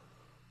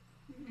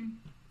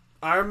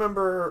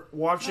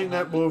watching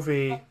that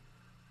movie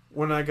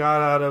when I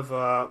got out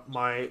of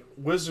my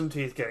wisdom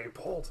teeth getting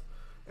pulled,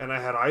 and I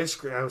had ice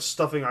cream. I was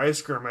stuffing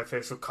ice cream in my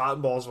face with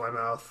cotton balls in my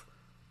mouth.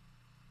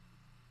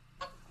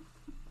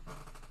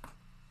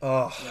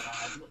 Oh,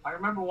 Yeah, I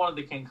remember one of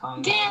the King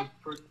Kong. Yeah. It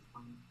was pretty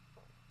funny.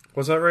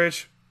 what's that,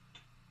 Rach?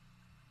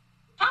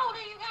 How old are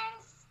you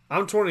guys?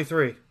 I'm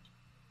 23.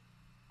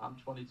 I'm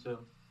 22.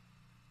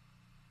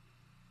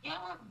 Y'all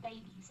are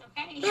babies,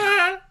 okay?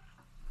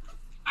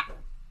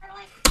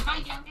 Really, my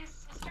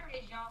youngest sister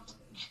is y'all's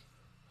age.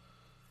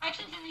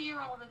 Actually, she's a year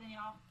older than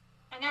y'all.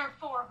 And there are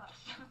 4 of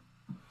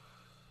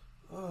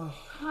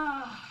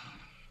us.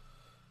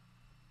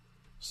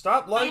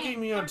 Stop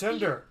liking me on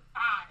Tinder.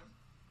 5.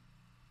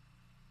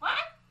 What?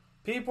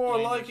 People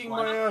are liking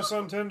my ass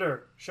on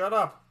Tinder. Shut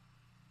up.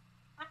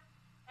 I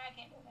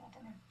can't do that to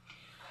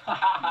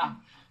her.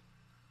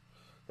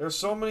 There's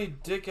so many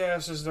dick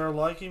asses that are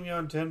liking me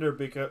on Tinder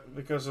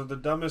because of the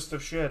dumbest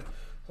of shit.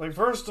 Like,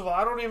 first of all,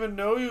 I don't even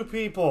know you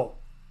people.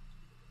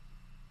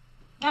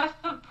 That's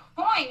the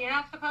point. You're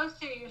not supposed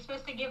to. You're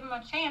supposed to give them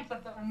a chance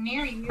if they're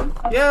near you.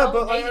 That's Yeah,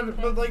 all dating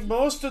but like things.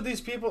 most of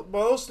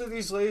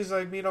these ladies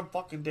I meet on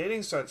fucking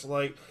dating sites,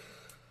 like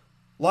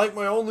my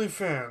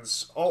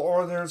OnlyFans,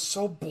 or they're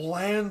so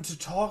bland to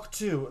talk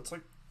to. It's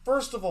like,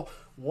 first of all,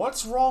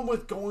 what's wrong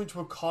with going to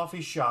a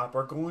coffee shop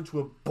or going to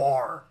a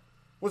bar?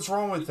 What's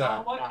wrong with You know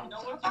that? what? You know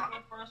what's a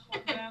good first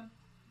one, man?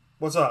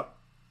 What's up?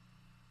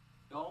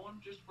 Going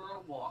just for a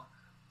walk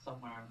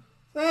somewhere.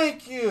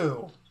 Thank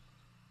you.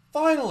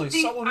 Finally,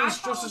 See, someone who's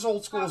I just as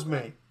old school as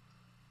me.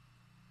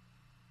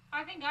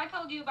 I think I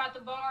told you about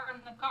the bar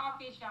and the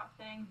coffee shop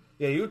thing.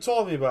 Yeah, you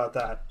told me about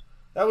that.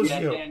 That was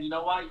Yeah, you. Dan, you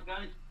know why?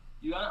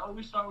 You gotta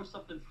always start with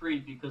something free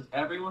because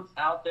everyone's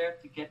out there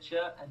to get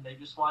you and they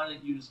just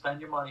want you to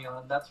spend your money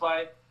on. That's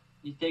why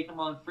You take them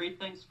on free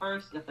things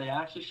first. If they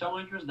actually show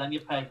interest, then you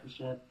pay for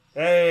shit.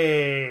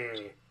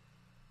 Hey.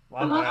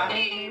 My Well, man.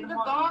 see, the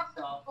bar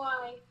is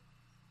like,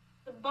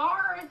 the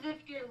bar is if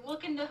you're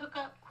looking to hook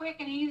up quick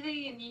and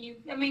easy, and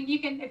you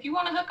can, if you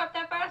want to hook up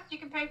that fast, you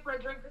can pay for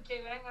a drink or two.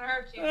 It ain't gonna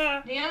hurt you.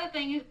 Yeah. The other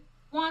thing is,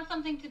 want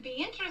something to be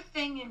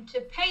interesting and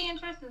to pay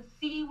interest and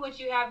see what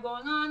you have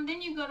going on,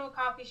 then you go to a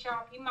coffee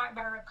shop. You might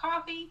buy her a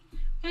coffee.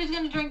 Who's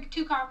going to drink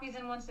 2 coffees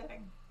in one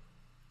sitting?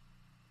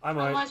 I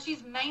might. Unless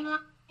she's mainlining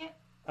it.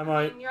 I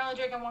might. And you're only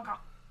drinking 1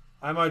 coffee.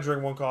 I might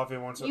drink 1 coffee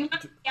and 1 You,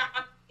 sip. yeah,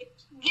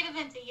 get a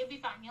venti. You'll be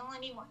fine. You only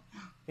need 1.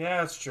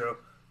 Yeah, that's true.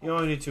 You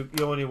only need 2.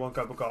 You only need 1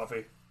 cup of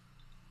coffee.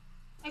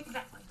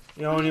 Exactly.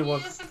 You only need You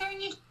 1. just sit there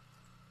and you.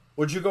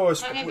 Would you go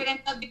as? And if it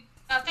ends up being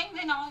nothing,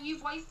 then all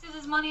you've wasted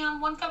is money on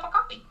 1 cup of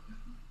coffee.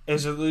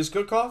 Is it at least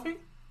good coffee?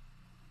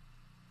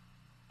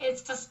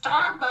 It's the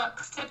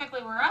Starbucks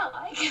typically where I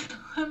like.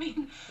 I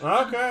mean.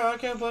 Okay, I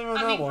can't blame you on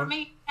that For one.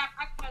 me, I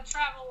gotta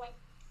travel like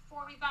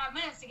 45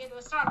 minutes to get to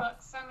a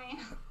Starbucks. I mean.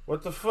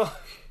 What the fuck?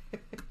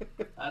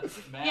 That's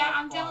mad. Yeah,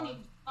 I'm fun. telling you,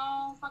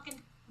 small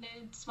fucking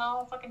dude,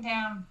 small fucking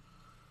town.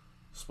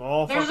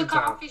 Small There's fucking a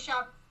town. coffee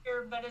shop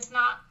here, but it's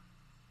not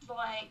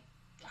like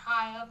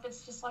high up.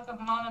 It's just like a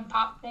mom and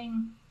pop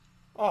thing.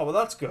 Oh, well,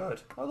 that's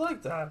good. I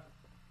like that.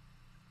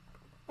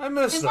 I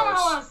miss It's not a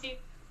lot those. of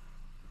seats.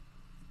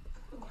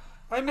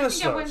 I I miss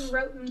think I went those. and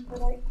wrote them for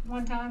like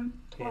one time,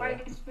 Yeah.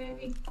 twice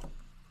maybe.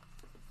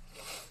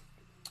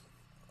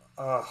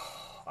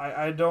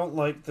 I don't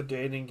like the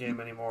dating game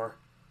anymore.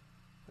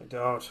 I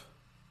don't.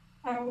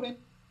 I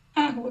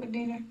wouldn't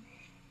either.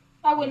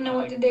 I wouldn't know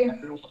what to do.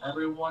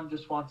 Everyone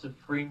just wants a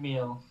free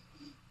meal.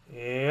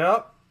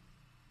 Yep.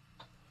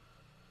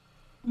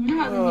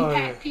 No, then Oh, you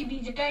pack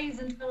PBJs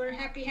until they're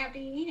happy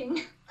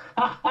eating.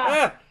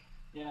 Yeah.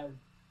 Yeah,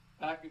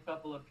 pack a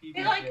couple of PBJs.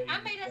 They're like,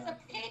 I made us a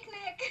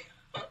picnic.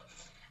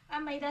 I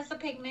made us a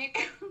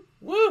picnic.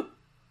 Woo.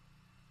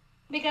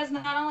 Because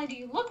not only do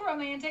you look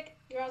romantic,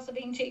 you're also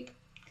being cheap.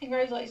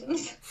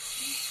 Congratulations.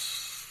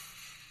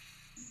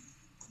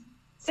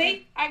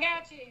 See? I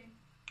got you.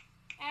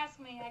 Ask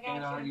me, I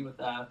Can't got argue you. with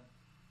that.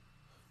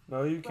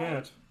 No, you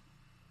can't.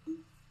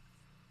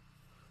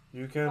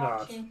 You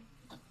cannot. Got you.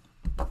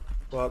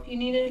 Well, If you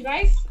need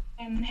advice,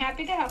 I'm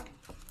happy to help.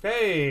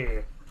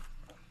 hey.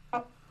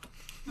 Oh.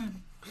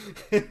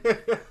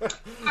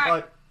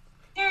 Like,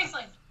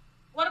 Seriously,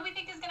 what do we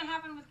think is going to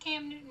happen with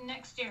Cam Newton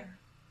next year?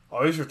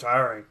 oh, he's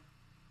retiring.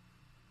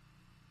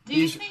 Do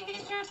you He's- think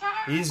he's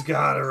retired? He's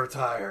got to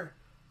retire.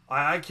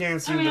 I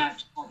can't see I mean, the... I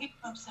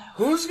hope so.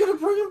 Who's going to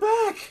bring him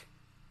back?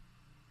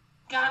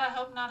 God, I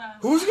hope not us.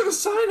 Who's going to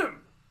sign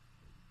him?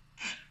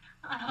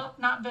 I hope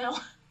not Bill.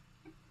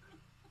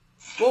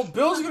 Well,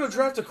 Bill's going to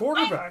draft a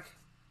quarterback.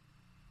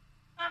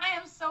 I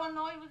am so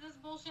annoyed with this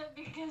bullshit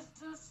because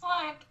it's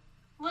like,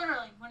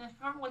 literally,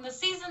 when the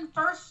season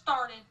first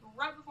started,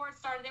 right before it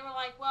started, they were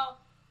like, well,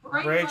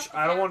 Brady Rach, left the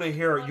I don't want to Packers.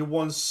 hear it. You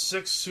won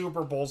 6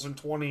 Super Bowls in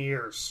 20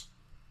 years.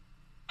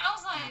 I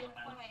was like,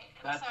 wait,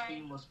 I'm That sorry.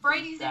 team was pretty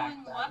Brady's stacked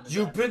doing back what? in the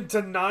You've been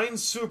to 9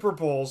 Super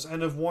Bowls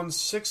and have won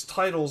 6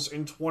 titles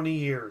in 20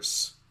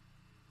 years.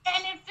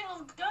 And it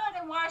feels good,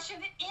 and why should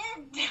it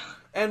end?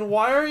 And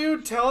why are you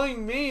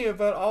telling me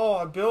about,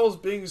 oh, Bill's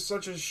being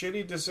such a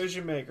shitty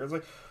decision maker? It's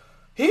like,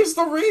 he's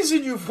the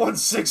reason you've won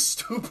 6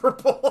 Super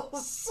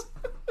Bowls.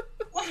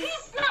 Well,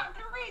 he's not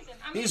the reason.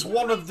 I mean, He's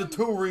one of the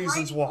 2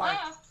 reasons Brady why.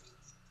 left-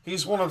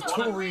 He's one of No,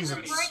 2 the reason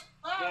reasons.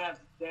 Brady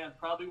left- Dan,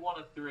 probably one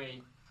of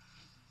 3.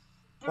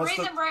 The What's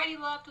reason the- Brady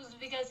left was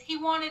because he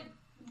wanted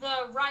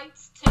the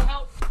rights to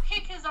help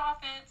pick his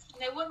offense,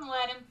 and they wouldn't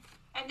let him.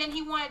 And then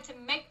he wanted to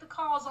make the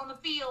calls on the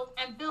field,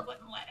 and Bill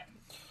wouldn't let him.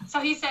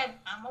 So he said,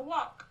 I'm going to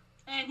walk.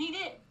 And he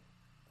did.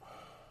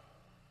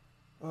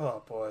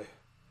 Oh, boy.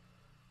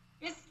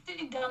 It's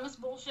the dumbest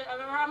bullshit I've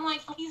ever. I'm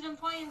like, he's been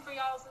playing for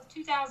y'all since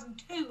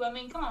 2002. I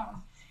mean, come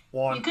on. You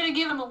 1. could have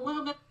given him a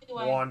little bit of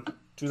leeway. 1.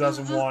 Just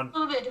a 2001.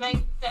 little bit to make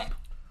it stick.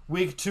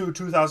 Week 2,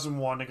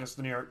 2001 against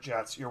the New York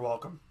Jets. You're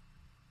welcome.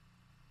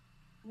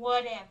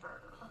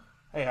 Whatever.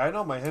 Hey, I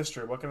know my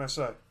history. What can I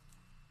say?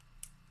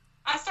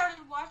 I started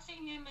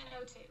watching him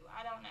in 02.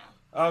 I don't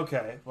know.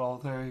 Okay, well,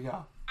 there you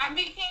go. I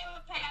became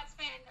a Pats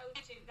fan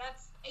in 02.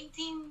 That's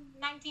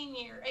 18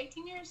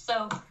 years.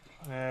 So,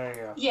 There you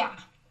go. yeah.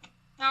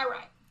 All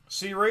right.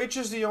 See, Rach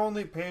is the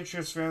only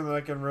Patriots fan that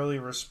I can really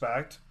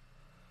respect.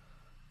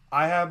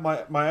 I have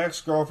my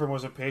ex-girlfriend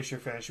was a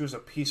Patriot fan. She was a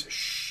piece of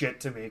shit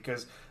to me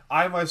because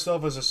I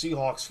myself, as a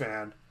Seahawks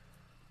fan,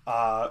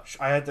 I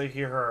had to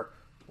hear her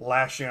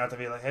lashing out to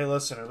me like, hey,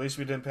 listen, at least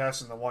we didn't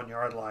pass in the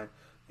 1-yard line.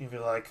 You'd be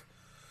like,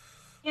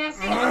 Yeah,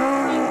 see,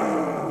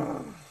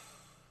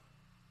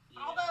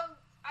 although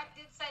I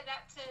did say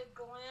that to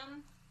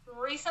Glenn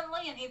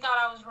recently, and he thought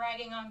I was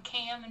ragging on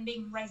Cam and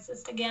being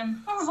racist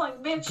again. I was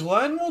like, bitch,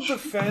 Glenn will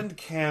defend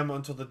Cam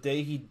until the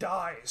day he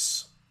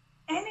dies.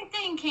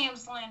 anything Cam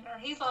slander.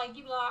 He's like,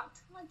 you blocked.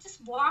 I'm like,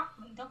 just block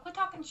me. Don't quit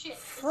talking shit.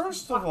 Just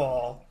First block of me.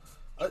 all,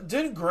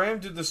 didn't Graham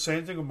do the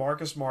same thing with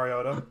Marcus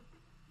Mariota?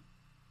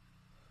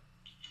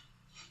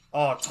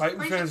 Oh, Titan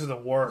fans are the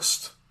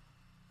worst.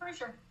 For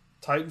sure.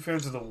 Titan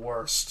fans are the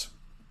worst.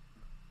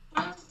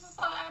 I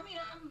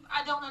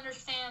don't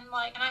understand.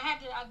 Like, and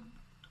I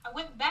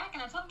went back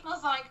and I told him, I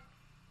was like,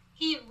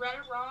 he had read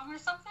it wrong or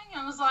something.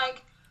 And I was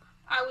like,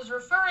 I was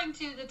referring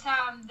to the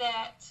time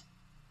that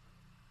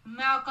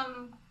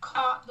Malcolm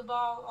caught the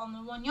ball on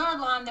the 1 yard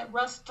line that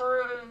Russ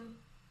threw,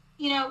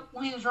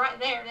 when he was right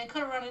there. They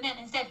could have run it in.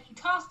 Instead, he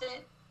tossed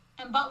it,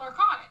 and Butler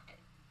caught it.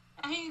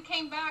 And he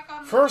came back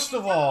on. First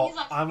of all,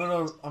 like, I'm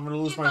gonna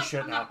lose my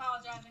shit now.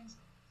 Apologizing.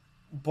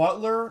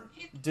 Butler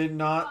did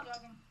not.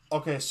 Apologizing.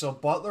 Okay, so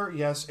Butler,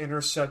 yes,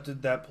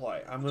 intercepted that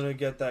play. I'm gonna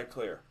get that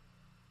clear.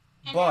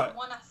 And But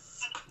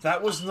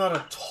that was not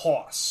a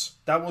toss.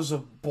 That was a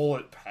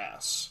bullet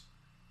pass.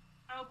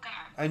 Okay.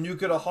 And you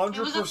could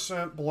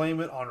 100% blame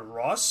it on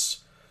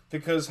Russ,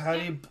 because had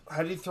he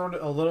thrown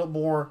it a little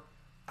more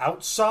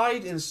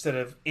outside instead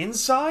of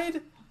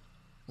inside,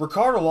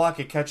 Ricardo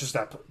Lockett catches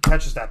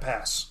that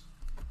pass.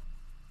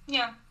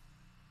 Yeah.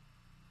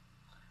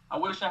 I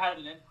wish I had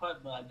an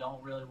input, but I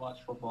don't really watch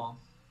football.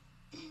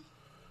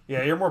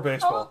 Yeah, you're more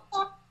baseball.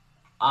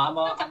 I'm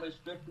a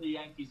strictly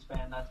Yankees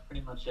fan. That's pretty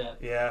much it.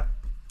 Yeah.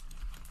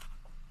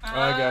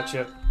 I got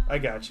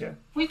you.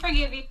 We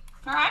forgive you.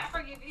 Or I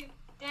forgive you.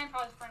 Dan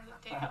probably friends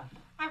with too.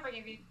 I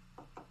forgive you.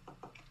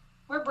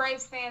 We're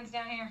Braves fans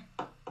down here.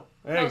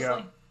 There you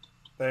go.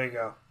 There you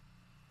go.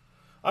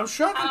 I'm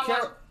shocked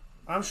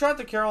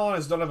the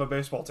Carolinas don't have a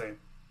baseball team.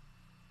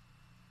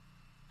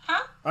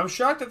 Huh? I'm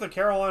shocked that the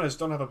Carolinas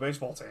don't have a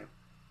baseball team.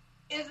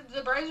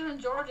 The Braves are in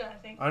Georgia, I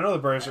think. I know the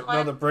Braves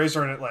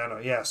are in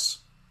Atlanta. Yes.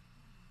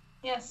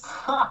 Yes.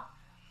 I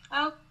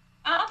don't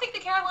think the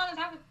Carolinas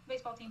have a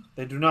baseball team.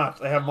 They do not.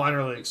 They have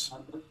minor leagues.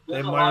 They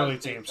have minor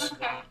league teams.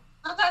 Okay.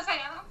 I was going to say,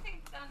 I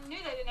knew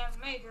they didn't have a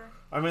major.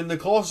 I mean, the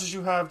closest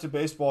you have to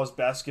baseball is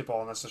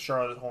basketball, and that's the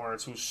Charlotte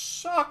Hornets, who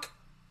suck.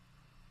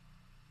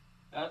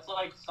 That's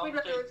like some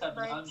states have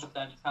none, but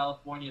then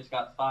California's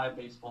got 5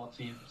 baseball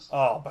teams.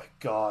 Oh my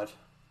God.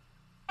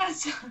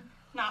 That's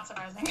not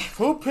surprising.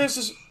 Who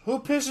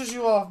pisses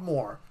you off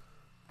more,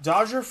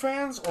 Dodger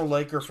fans or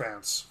Laker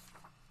fans?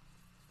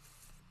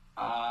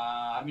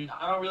 I mean,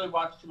 I don't really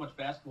watch too much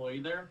basketball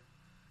either.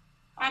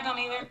 I don't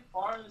either.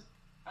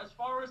 As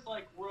far as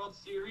like World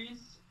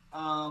Series,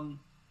 I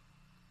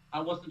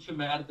wasn't too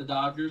mad at the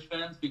Dodgers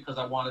fans because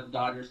I wanted the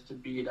Dodgers to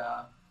beat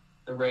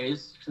the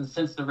Rays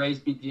since the Rays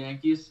beat the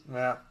Yankees.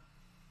 Yeah.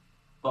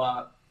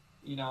 But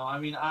I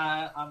mean,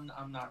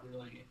 I'm not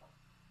really.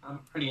 I'm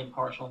pretty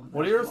impartial.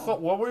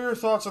 What were your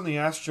thoughts on the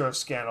Astros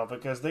scandal?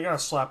 Because they got a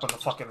slap on the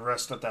fucking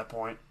wrist at that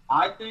point.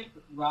 I think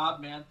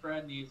Rob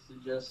Manfred needs to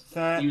just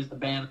use the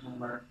ban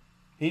hammer.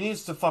 He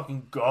needs to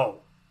fucking go.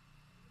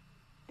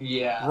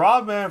 Yeah.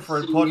 Rob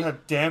Manfred put a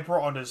damper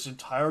on his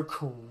entire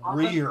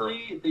career.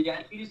 Honestly, the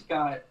Yankees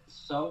got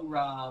so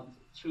robbed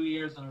 2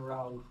 years in a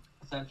row,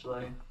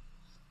 essentially.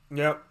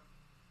 Yep.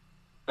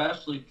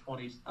 Especially it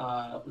was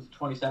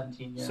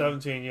 2017. Yeah.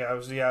 17, yeah. That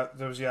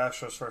was the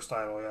Astros' first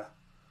title, yeah.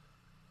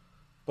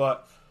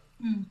 But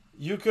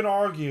you can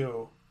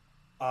argue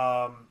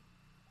that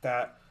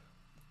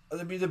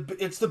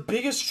it's the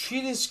biggest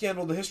cheating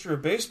scandal in the history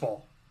of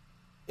baseball.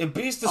 It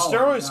beats the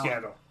steroid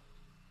scandal.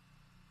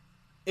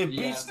 It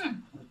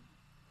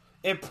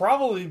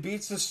probably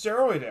beats the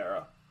steroid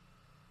era.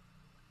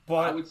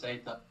 But I would say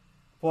that.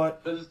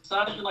 But it's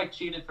not even like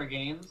cheated for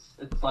games.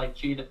 It's like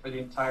cheated for the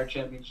entire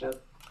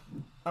championship.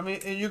 I mean,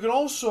 and you can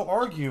also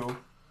argue.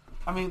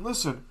 I mean,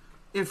 listen,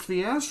 if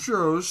the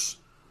Astros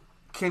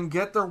can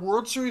get their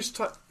World Series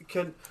if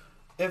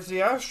the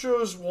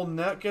Astros will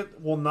not get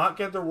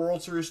their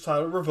World Series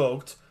title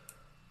revoked,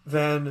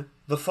 then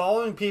the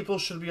following people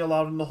should be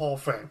allowed in the Hall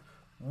of Fame: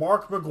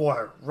 Mark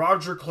McGwire,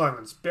 Roger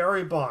Clemens,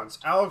 Barry Bonds,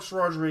 Alex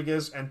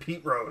Rodriguez, and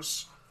Pete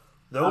Rose.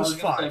 Those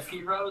 5.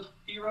 Pete Rose,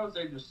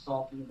 they're just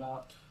salty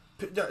about.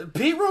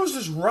 Pete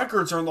Rose's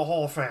records are in the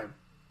Hall of Fame,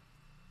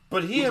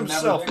 but he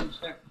himself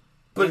is not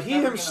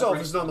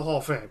in the Hall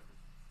of Fame.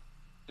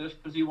 Just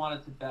because he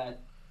wanted to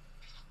bet.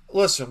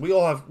 Listen, we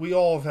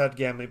all have had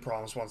gambling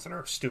problems once in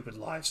our stupid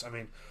lives. I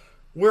mean,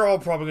 we're all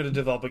probably going to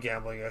develop a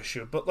gambling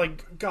issue, but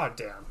like,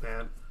 goddamn,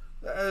 man,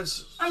 I'm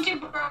too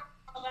broke for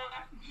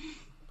that.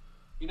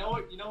 You know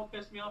what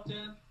pissed me off,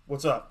 Dan?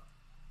 What's up?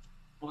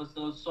 Was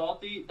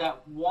that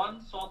one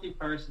salty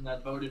person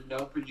that voted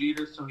no for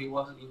Jeter, so he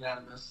wasn't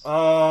unanimous.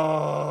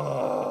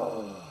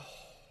 Oh.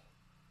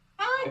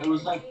 It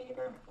was like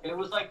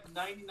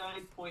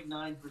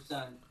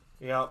 99.9%.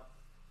 Yeah.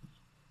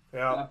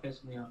 That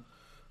pissed me off.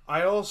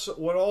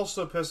 What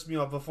also pissed me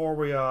off before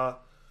we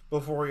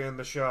end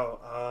the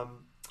show.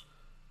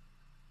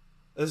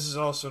 This is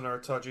also another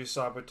touchy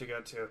subject to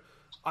get to.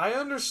 I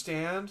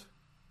understand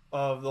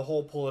of the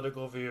whole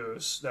political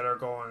views that are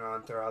going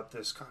on throughout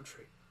this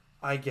country.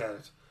 I get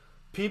it.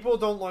 People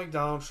don't like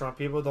Donald Trump.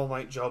 People don't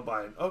like Joe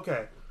Biden.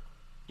 Okay.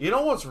 You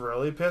know what's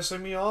really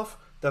pissing me off?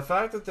 The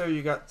fact that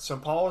you got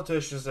some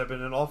politicians that have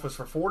been in office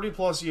for 40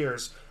 plus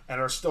years and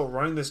are still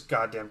running this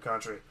goddamn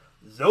country.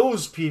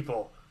 Those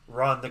people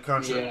run the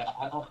country. Yeah,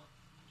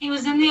 He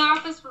was in the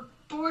office for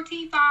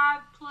 45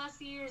 plus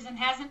years and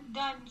hasn't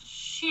done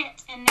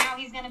shit, and now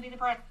he's going to be the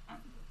president.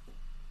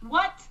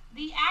 What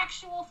the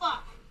actual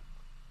fuck?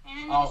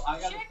 And Oh, this I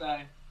gotta chick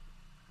say,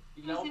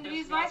 you who's know, going to be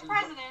his pissed me off vice is-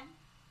 president.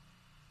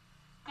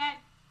 Okay.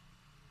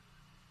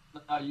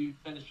 No, you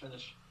finish.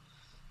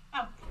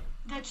 Oh,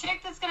 the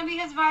chick that's going to be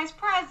his vice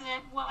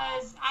president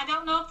was, I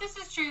don't know if this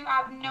is true,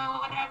 I know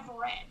what I've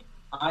read.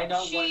 I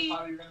know She-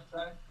 what you're gonna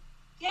say.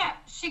 Yeah,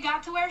 she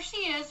got to where she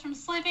is from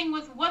sleeping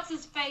with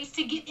what's-his-face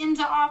to get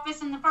into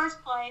office in the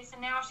first place,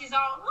 and now she's all,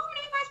 oh,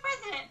 I'm vice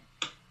president.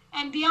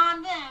 And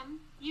beyond them,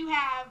 you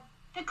have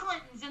the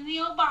Clintons and the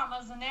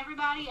Obamas and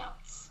everybody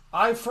else.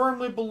 I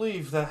firmly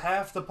believe that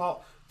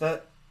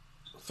that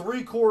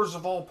 3/4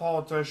 of all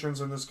politicians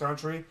in this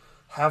country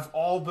have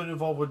all been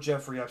involved with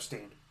Jeffrey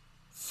Epstein.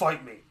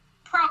 Fight me.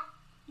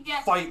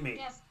 Yes. Fight me.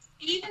 Yes.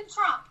 Even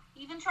Trump.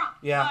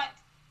 Yeah.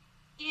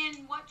 But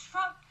in what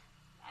Trump,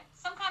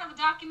 some kind of a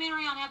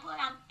documentary on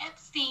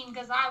Epstein,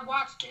 because I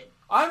watched it.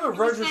 I'm a was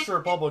registered like-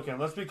 Republican.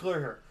 Let's be clear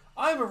here.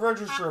 I'm a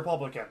registered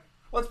Republican.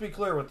 Let's be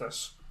clear with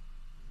this.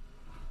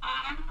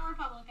 I'm a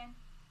Republican,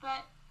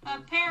 but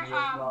apparently,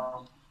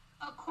 Well,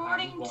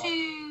 according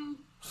to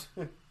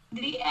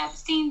the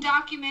Epstein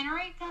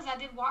documentary, because I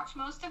did watch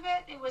most of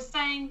it, it was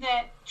saying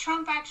that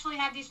Trump actually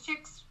had these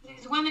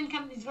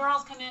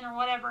girls come in or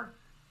whatever,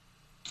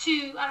 to,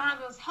 I don't know if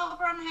it was help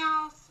around the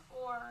house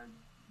or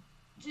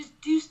just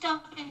do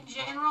stuff in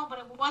general, but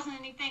it wasn't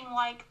anything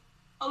like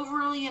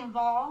overly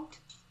involved,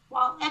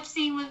 while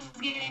Epstein was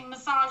getting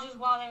massages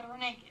while they were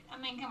naked. I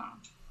mean, come on.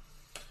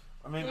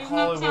 I mean, There's no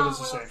Hollywood telling is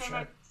the what same else they shit.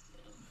 might-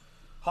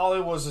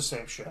 Hollywood's the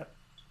same shit.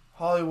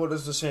 Hollywood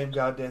is the same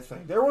goddamn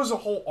thing. There was a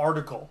whole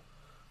article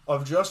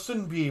of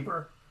Justin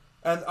Bieber,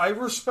 and I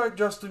respect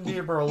Justin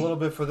Bieber a little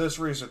bit for this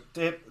reason.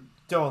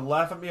 Dylan,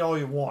 laugh at me all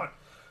you want,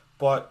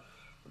 but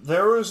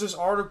there was this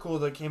article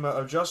that came out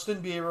of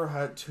Justin Bieber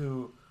had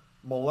to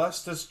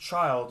molest this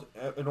child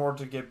in order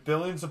to get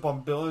billions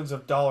upon billions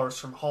of dollars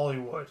from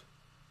Hollywood.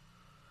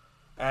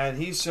 And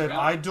he said, Yeah.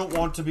 I don't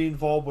want to be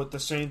involved with the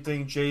same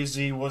thing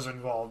Jay-Z was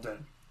involved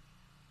in.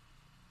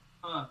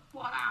 huh.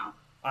 Wow.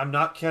 I'm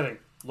not kidding.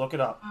 Look it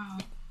up. Wow.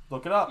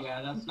 Look it up.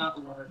 Yeah,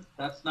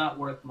 that's not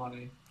worth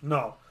money.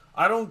 No,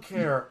 I don't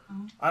care.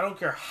 I don't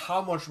care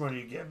how much money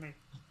you give me.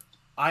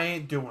 I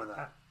ain't doing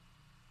that.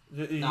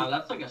 No,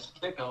 that's like a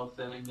sicko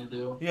thing to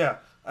do. Yeah,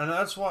 and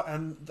that's why.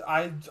 And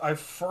I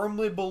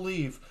firmly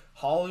believe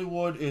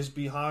Hollywood is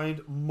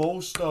behind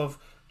most of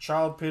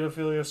child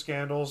pedophilia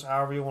scandals,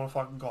 however you want to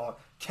fucking call it.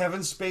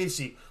 Kevin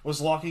Spacey was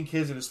locking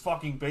kids in his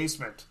fucking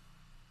basement.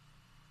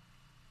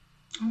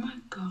 Oh my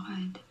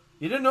god.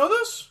 You didn't know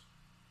this?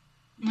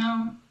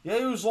 No. Yeah,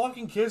 he was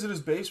locking kids in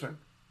his basement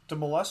to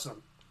molest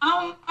them.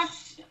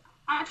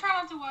 I try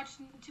not to watch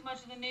too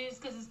much of the news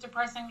because it's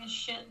depressing as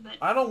shit. But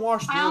I don't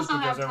watch I news also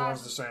because have everyone's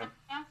time the same.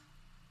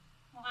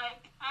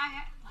 Like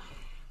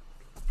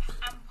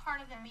I'm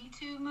part of the Me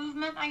Too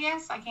movement. I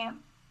guess I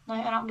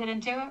don't get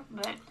into it,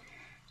 but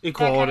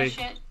Equality. that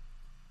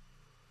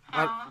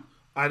kind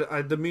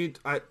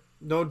of shit.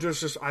 No,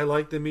 just I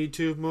like the Me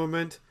Too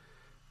movement,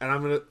 and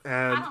I'm gonna I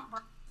add. don't.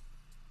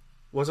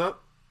 What's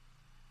up?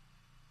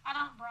 I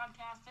don't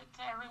broadcast it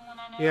to everyone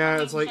I know. Yeah, I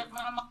mean, it's like- shit,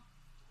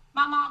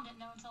 my mom didn't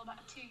know until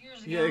about 2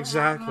 years ago. Yeah,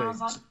 exactly. When I was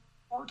like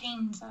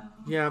 14, so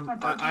Yeah, or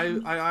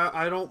 13.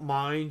 I don't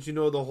mind,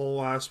 the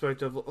whole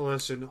aspect of,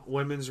 listen,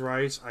 women's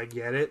rights, I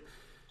get it.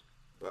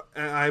 But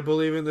I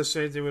believe in the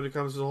same thing when it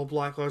comes to the whole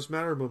Black Lives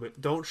Matter movement.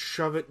 Don't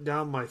shove it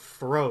down my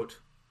throat.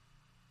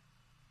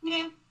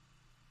 Yeah.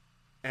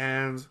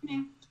 And,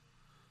 Yeah.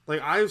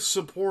 like, I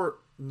support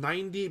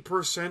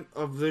 90%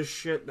 of this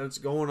shit that's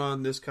going on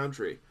in this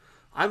country.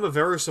 I'm a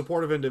very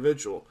supportive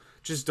individual.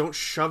 Just don't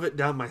shove it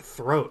down my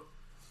throat.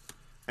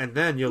 And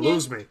then you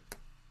lose me.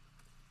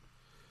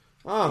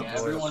 Oh, Yeah,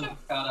 boy. everyone's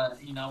gotta,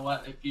 you know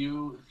what? If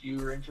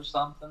you're into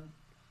something,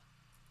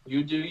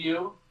 you do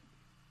you.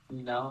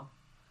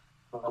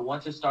 But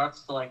once it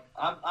starts to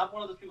I'm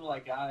one of those people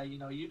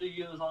you do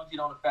you as long as you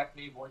don't affect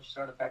me. But once you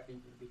start affecting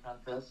me, I'm gonna be kind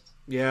of pissed.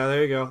 Yeah,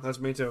 there you go. That's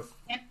me too.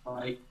 Yeah.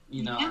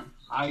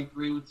 I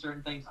agree with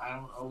certain things. I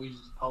don't always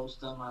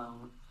post them. I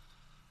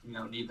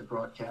don't, need the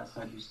broadcast.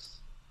 I just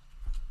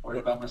worry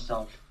about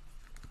myself.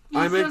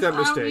 I make that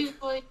Because mistake.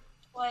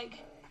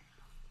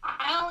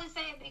 I only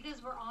say it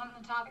because we're on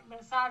the topic, but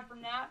aside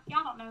from that,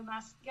 y'all don't know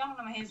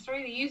my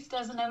history. The youth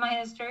doesn't know my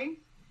history.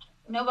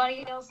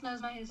 Nobody else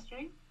knows my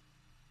history.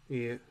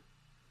 Yeah.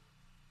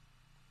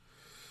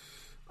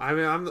 I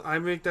mean, I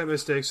make that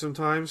mistake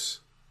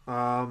sometimes,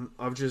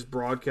 of just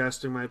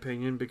broadcasting my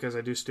opinion because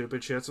I do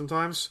stupid shit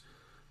sometimes.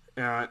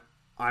 And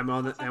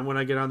when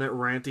I get on that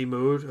ranty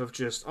mood of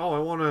just, I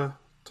want to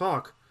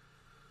talk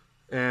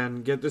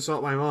and get this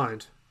out my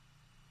mind.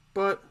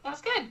 But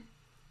That's good.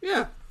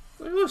 yeah,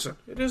 listen,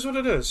 it is what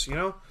it is,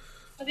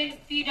 But if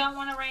you don't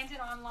want to rant it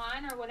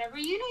online or whatever,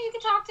 you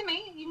can talk to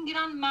me. You can get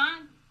on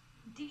my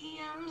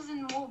DMs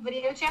and we'll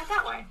video chat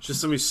that way.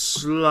 Just let me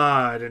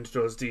slide into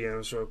those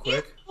DMs real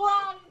quick.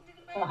 Well,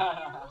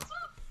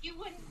 you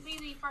wouldn't be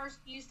the first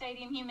U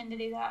Stadium human to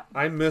do that.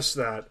 I miss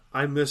that.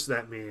 I miss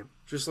that meme.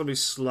 Just let me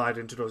slide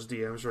into those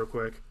DMs real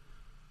quick.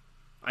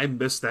 I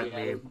miss that Yeah,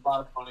 there's meme. a lot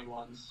of funny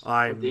ones.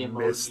 I with the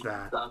miss emojis and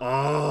that. stuff.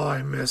 Oh,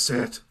 I miss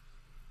it.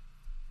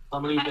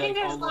 Somebody I think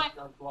did, there's oh, look, like-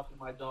 I was walking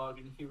my dog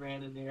and he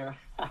ran in there.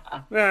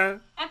 Yeah.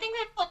 I think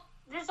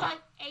there's like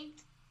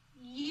 8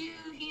 you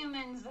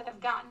humans that have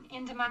gotten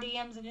into my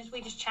DMs and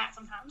we just chat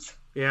sometimes.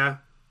 Yeah.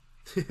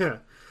 Yeah.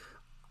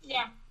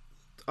 Yeah.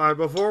 All right,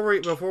 before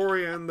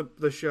we end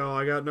the show,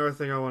 I got another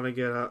thing I want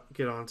to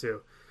get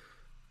onto.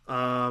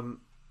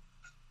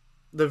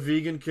 The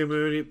vegan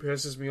community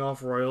pisses me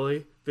off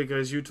royally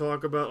because you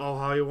talk about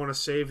how you want to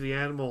save the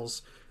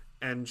animals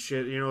and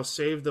shit,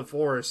 save the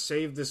forest,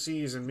 save the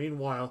seas, and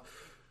meanwhile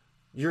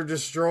you're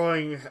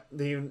destroying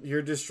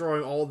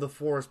all the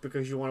forest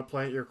because you want to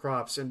plant your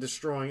crops and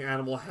destroying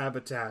animal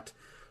habitat.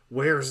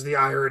 Where's the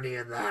irony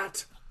in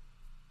that?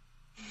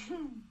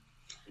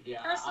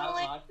 Yeah,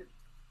 Personally,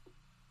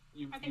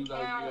 you I think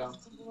guys, cows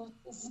is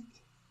delicious.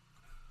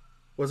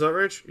 What's up,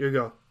 Rich? You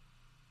go.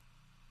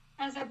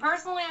 I said,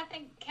 personally, I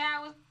think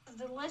cow is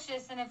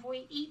delicious, and if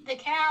we eat the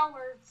cow,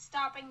 we're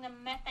stopping the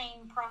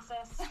methane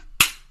process.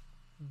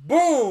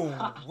 Boom!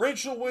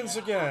 Rachel wins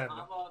Yeah, again.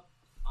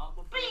 I'm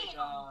a big,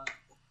 Bam!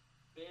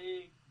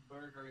 big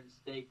burger and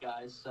steak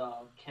guy,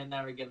 so can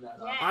never give that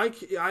up.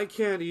 Yeah. I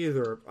can't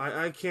either.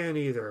 I can't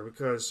either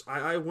because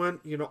I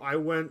went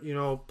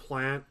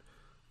plant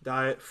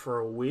diet for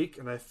a week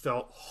and I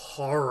felt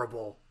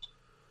horrible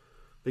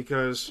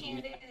because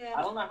Can't do that.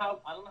 I don't know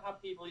how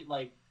people eat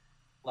like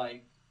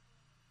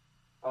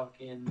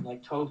fucking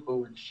like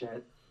tofu and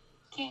shit.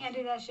 Can't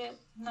do that shit.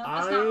 No,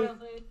 that's not real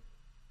food.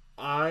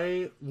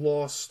 I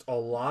lost a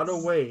lot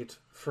of weight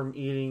from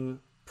eating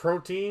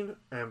protein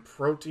and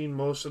protein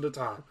most of the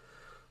time.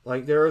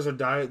 Like there is a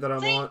diet that I'm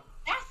See, on.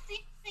 that's the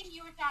thing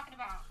you were talking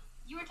about.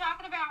 You were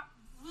talking about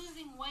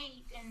losing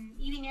weight and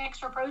eating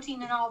extra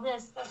protein and all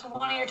this. That's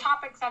one of your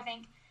topics, I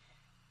think.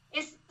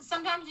 It's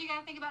sometimes you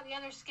gotta think about the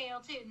other scale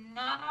too.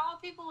 Not all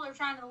people are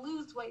trying to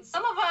lose weight.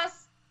 Some of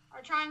us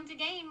are trying to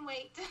gain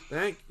weight.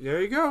 There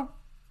you go.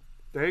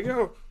 There you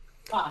go.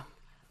 Ah,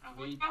 And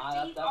we Me- have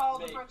to eat that's all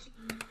the me. protein.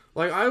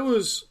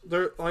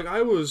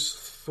 I was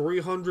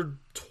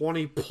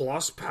 320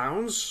 plus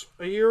pounds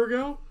a year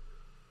ago.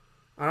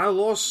 And I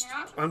lost,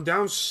 Yeah. I'm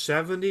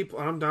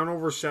down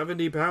over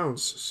 70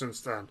 pounds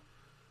since then.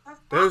 That's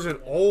There's an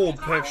old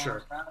That's picture.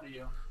 I'm proud of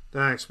you.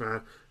 Thanks,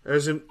 man.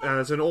 There's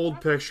an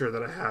old picture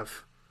that I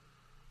have.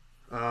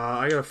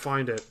 I gotta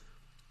find it.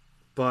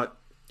 But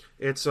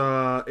it's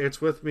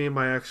with me and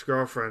my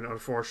ex-girlfriend,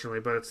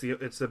 unfortunately, but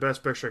it's the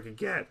best picture I could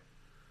get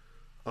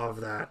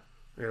of that.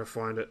 I gotta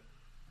find it.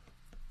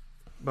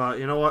 But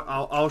you know what?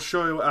 I'll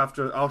show you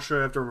after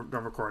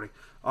I'm recording.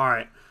 All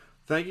right.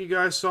 Thank you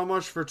guys so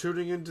much for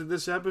tuning into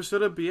this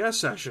episode of BS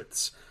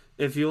Sessions.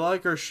 If you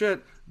like our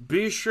shit,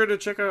 be sure to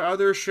check out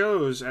other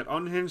shows at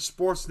Unhinged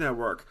Sports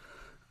Network.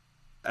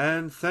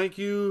 And thank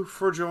you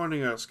for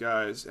joining us,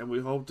 guys. And we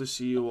hope to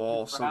see you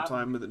all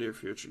sometime in the near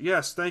future.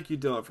 Yes, thank you,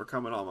 Dylan, for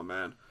coming on, my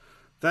man.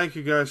 Thank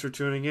you guys for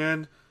tuning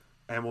in,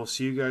 and we'll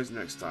see you guys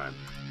next time.